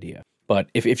have no idea. But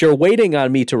if you're waiting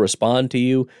on me to respond to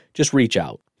you, just reach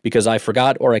out. Because I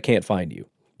forgot or I can't find you.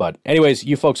 But anyways,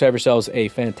 you folks have yourselves a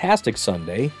fantastic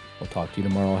Sunday. I'll talk to you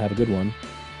tomorrow. Have a good one.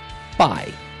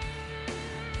 Bye.